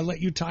before I let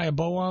you tie a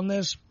bow on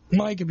this,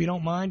 Mike, if you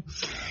don't mind,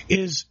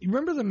 is you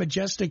remember the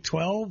Majestic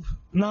 12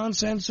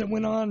 nonsense that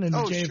went on in the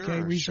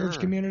JFK research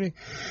community?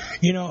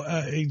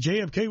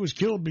 JFK was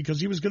killed because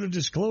he was going to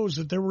disclose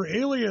that there were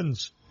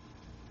aliens.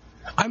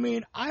 I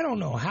mean, I don't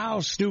know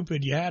how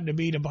stupid you had to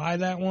be to buy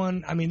that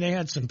one. I mean, they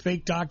had some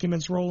fake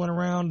documents rolling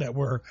around that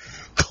were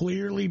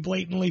clearly,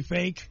 blatantly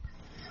fake.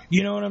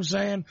 You know what I'm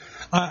saying?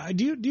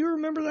 Do you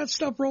remember that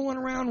stuff rolling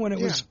around when it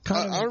was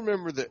kind of... I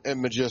remember the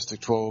Majestic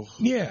 12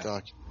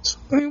 documents.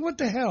 I mean, what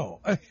the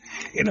hell?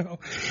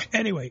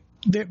 Anyway,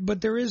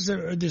 there is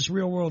this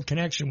real-world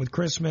connection with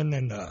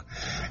Chrisman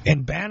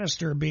and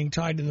Bannister being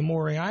tied to the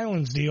Maury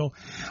Islands deal,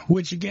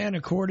 which, again,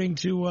 according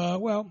to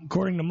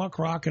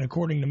Muckrock and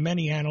according to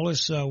many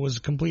analysts, was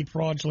a complete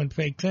fraudulent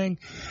fake thing.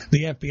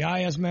 The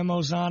FBI has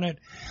memos on it.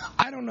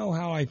 I don't know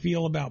how I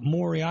feel about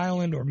Maury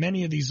Island or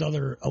many of these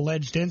other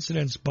alleged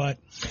incidents, but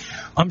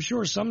I'm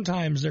sure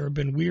sometimes there have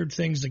been weird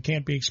things that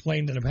can't be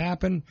explained that have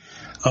happened.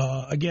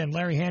 Again,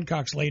 Larry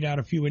Hancock's laid out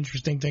a few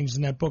interesting things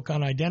in that book,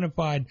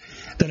 Unidentified,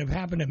 that have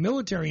happened at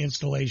military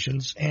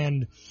installations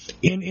and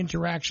in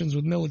interactions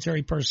with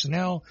military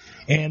personnel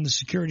and the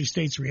security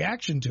state's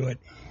reaction to it.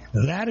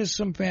 That is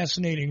some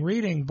fascinating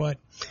reading, but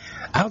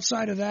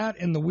outside of that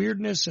and the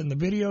weirdness and the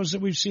videos that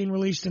we've seen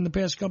released in the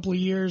past couple of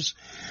years,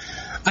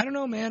 I don't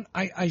know, man.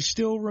 I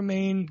still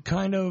remain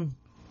kind of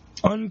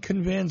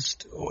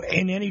unconvinced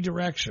in any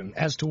direction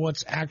as to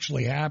what's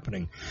actually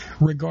happening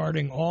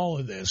regarding all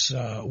of this.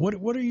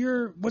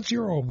 What's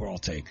your overall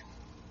take?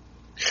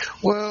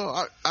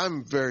 Well,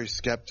 I'm very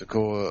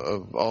skeptical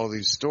of all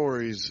these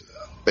stories,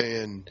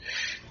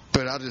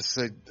 but I'll just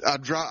say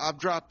I've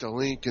dropped a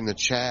link in the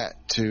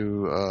chat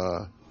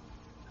to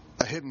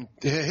a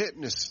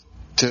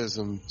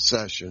hypnotism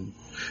session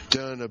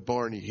done at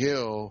Barney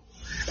Hill,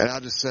 and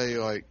I'll just say,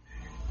 like,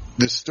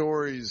 the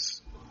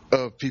stories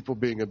of people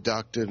being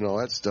abducted and all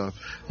that stuff,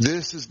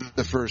 this is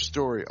the first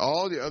story.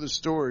 All the other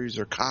stories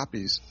are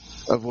copies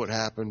of what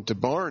happened to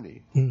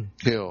Barney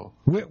Hill.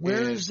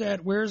 Where is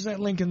that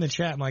link in the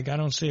chat, Mike? I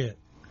don't see it.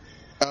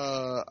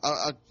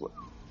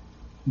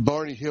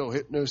 Barney Hill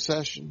hypno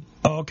session.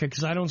 Oh, okay,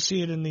 because I don't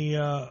see it in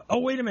the...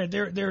 oh, wait a minute.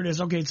 There it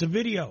is. Okay, it's a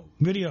video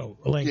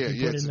link. Yeah,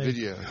 it's a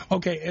video.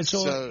 Okay, and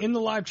so in the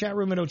live chat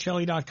room at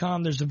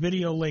Ochelli.com, there's a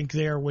video link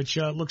there, which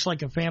looks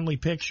like a family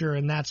picture,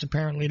 and that's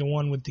apparently the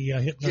one with the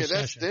hypno session. Yeah,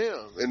 that's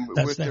them, and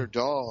that's with them. Their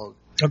dog.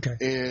 Okay.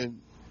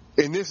 And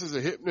this is a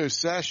hypno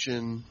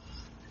session,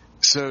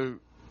 so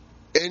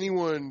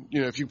anyone,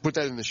 if you put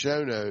that in the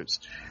show notes,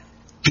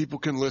 people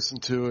can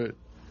listen to it,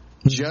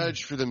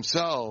 judge for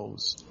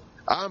themselves.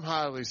 I'm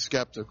highly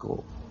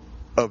skeptical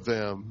of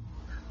them.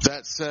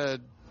 That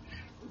said,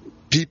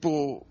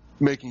 people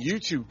making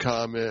YouTube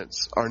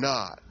comments are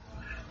not.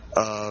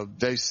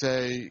 They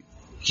say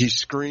he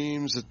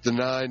screams at the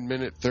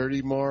 9-minute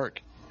 30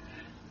 mark,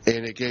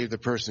 and it gave the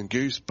person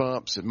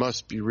goosebumps. It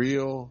must be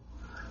real.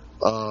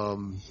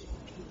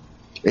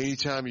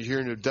 Anytime you hear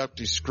an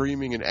abductee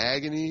screaming in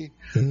agony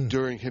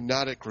during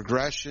hypnotic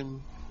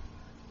regression,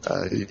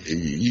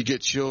 you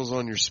get chills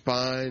on your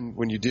spine.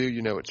 When you do,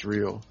 you know it's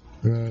real.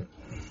 Right.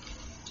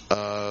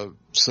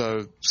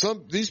 So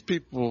these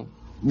people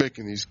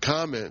making these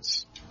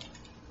comments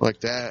like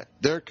that,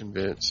 they're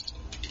convinced.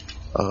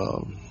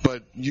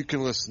 But you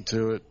can listen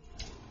to it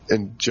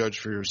and judge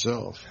for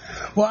yourself.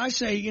 Well, I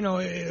say,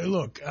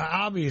 look,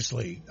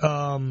 obviously,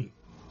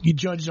 you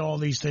judge all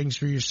these things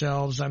for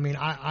yourselves. I mean,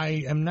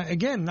 I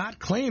am not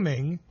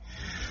claiming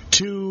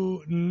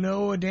to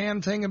know a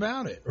damn thing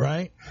about it,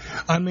 right?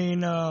 I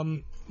mean,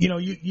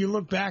 you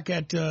look back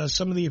at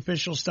some of the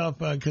official stuff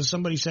because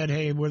somebody said,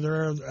 hey, were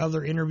there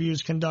other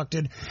interviews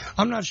conducted?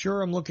 I'm not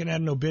sure. I'm looking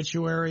at an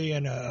obituary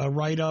and a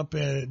write-up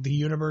at the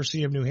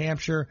University of New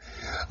Hampshire,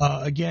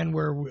 again,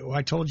 where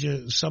I told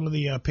you some of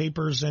the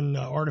papers and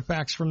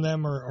artifacts from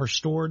them are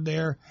stored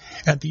there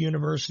at the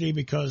university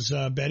because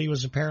Betty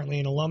was apparently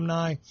an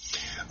alumni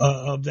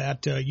of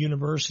that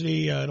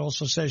university. It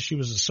also says she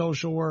was a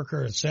social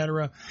worker,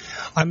 etc.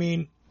 I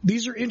mean,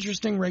 these are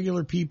interesting,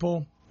 regular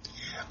people.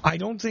 I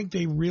don't think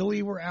they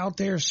really were out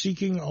there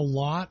seeking a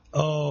lot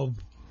of,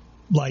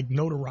 like,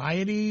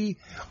 notoriety,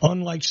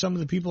 unlike some of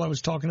the people I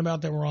was talking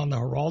about that were on the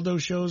Geraldo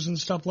shows and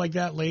stuff like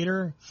that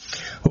later,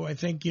 who I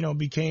think,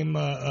 became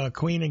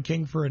queen and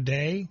king for a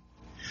day.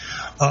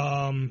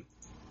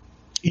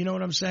 You know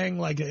what I'm saying?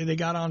 Like, they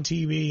got on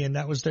TV and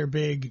that was their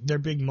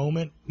big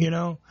moment,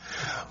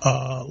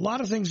 A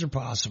lot of things are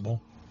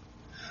possible.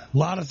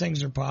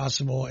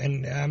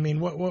 And, I mean,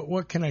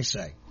 what can I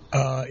say?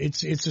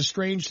 It's a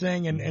strange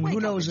thing, and who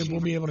knows if we'll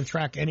be able to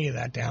track any of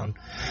that down,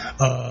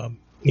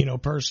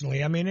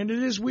 personally. I mean, and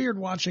it is weird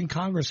watching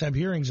Congress have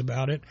hearings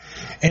about it.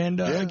 And,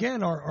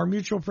 again, our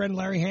mutual friend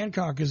Larry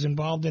Hancock is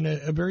involved in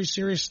a very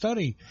serious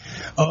study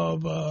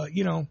of,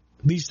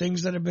 these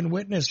things that have been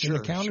witnessed and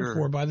accounted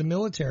for by the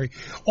military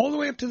all the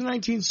way up to the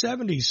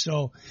 1970s.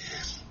 So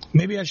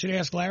maybe I should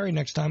ask Larry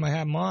next time I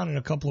have him on in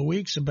a couple of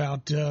weeks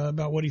about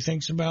what he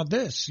thinks about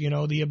this,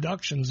 the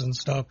abductions and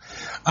stuff.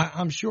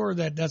 I'm sure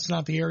that that's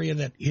not the area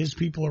that his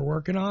people are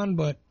working on,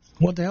 but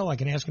what the hell, I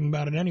can ask him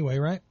about it anyway,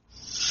 right?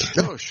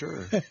 Oh,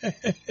 sure.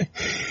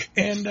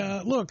 And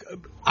look,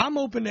 I'm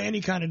open to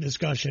any kind of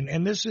discussion,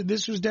 and this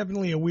was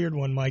definitely a weird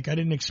one, Mike. I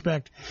didn't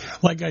expect,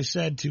 like I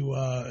said, to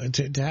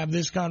have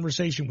this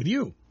conversation with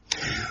you.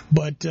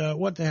 But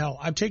what the hell?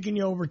 I've taken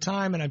you over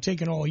time, and I've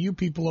taken all you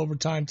people over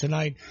time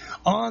tonight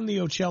on the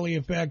Ochelli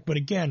Effect. But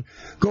again,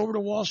 go over to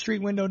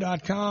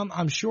wallstreetwindow.com.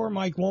 I'm sure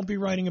Mike won't be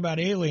writing about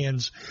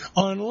aliens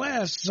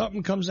unless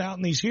something comes out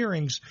in these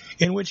hearings,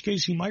 in which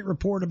case he might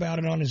report about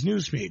it on his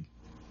newsfeed.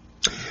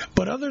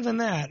 But other than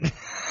that,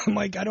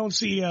 Mike, I don't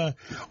see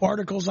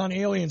articles on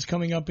aliens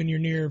coming up in your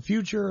near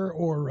future,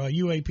 or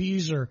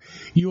UAPs or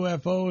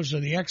UFOs or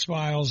the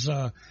X-Files,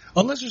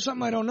 unless there's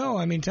something I don't know.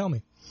 I mean, tell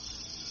me.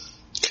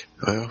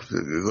 Well,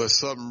 unless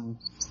something,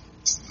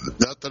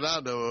 not that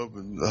I know of,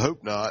 and I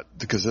hope not,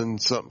 because then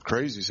something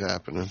crazy's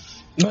happening.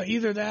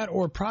 Either that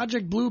or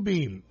Project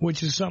Bluebeam,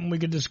 which is something we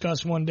could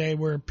discuss one day,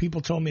 where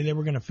people told me they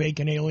were going to fake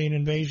an alien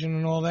invasion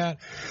and all that.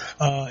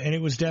 And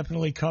it was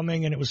definitely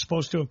coming, and it was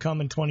supposed to have come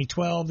in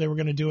 2012. They were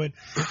going to do it,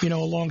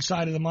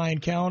 alongside of the Mayan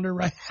calendar,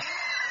 right?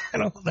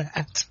 And all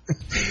that.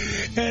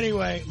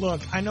 Anyway,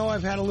 look, I know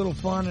I've had a little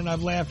fun and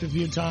I've laughed a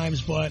few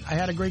times, but I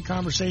had a great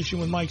conversation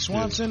with Mike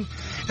Swanson,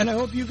 and I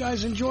hope you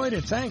guys enjoyed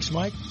it. Thanks,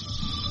 Mike.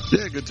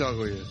 Yeah, good talking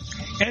with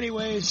you.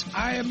 Anyways,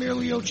 I am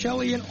merely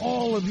Ochelli, and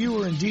all of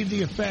you are indeed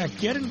the effect.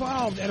 Get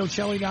involved at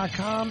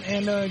Ochelli.com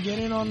and get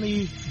in on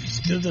the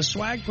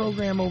swag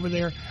program over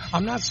there.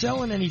 I'm not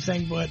selling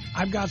anything, but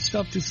I've got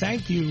stuff to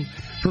thank you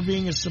for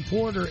being a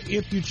supporter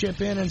if you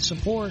chip in and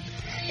support,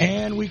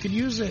 and we could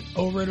use it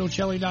over at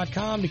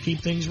Ochelli.com to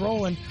keep things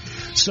rolling.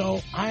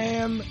 So I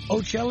am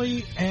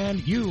Ochelli,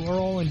 and you are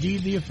all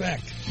indeed the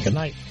effect. Good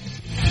night.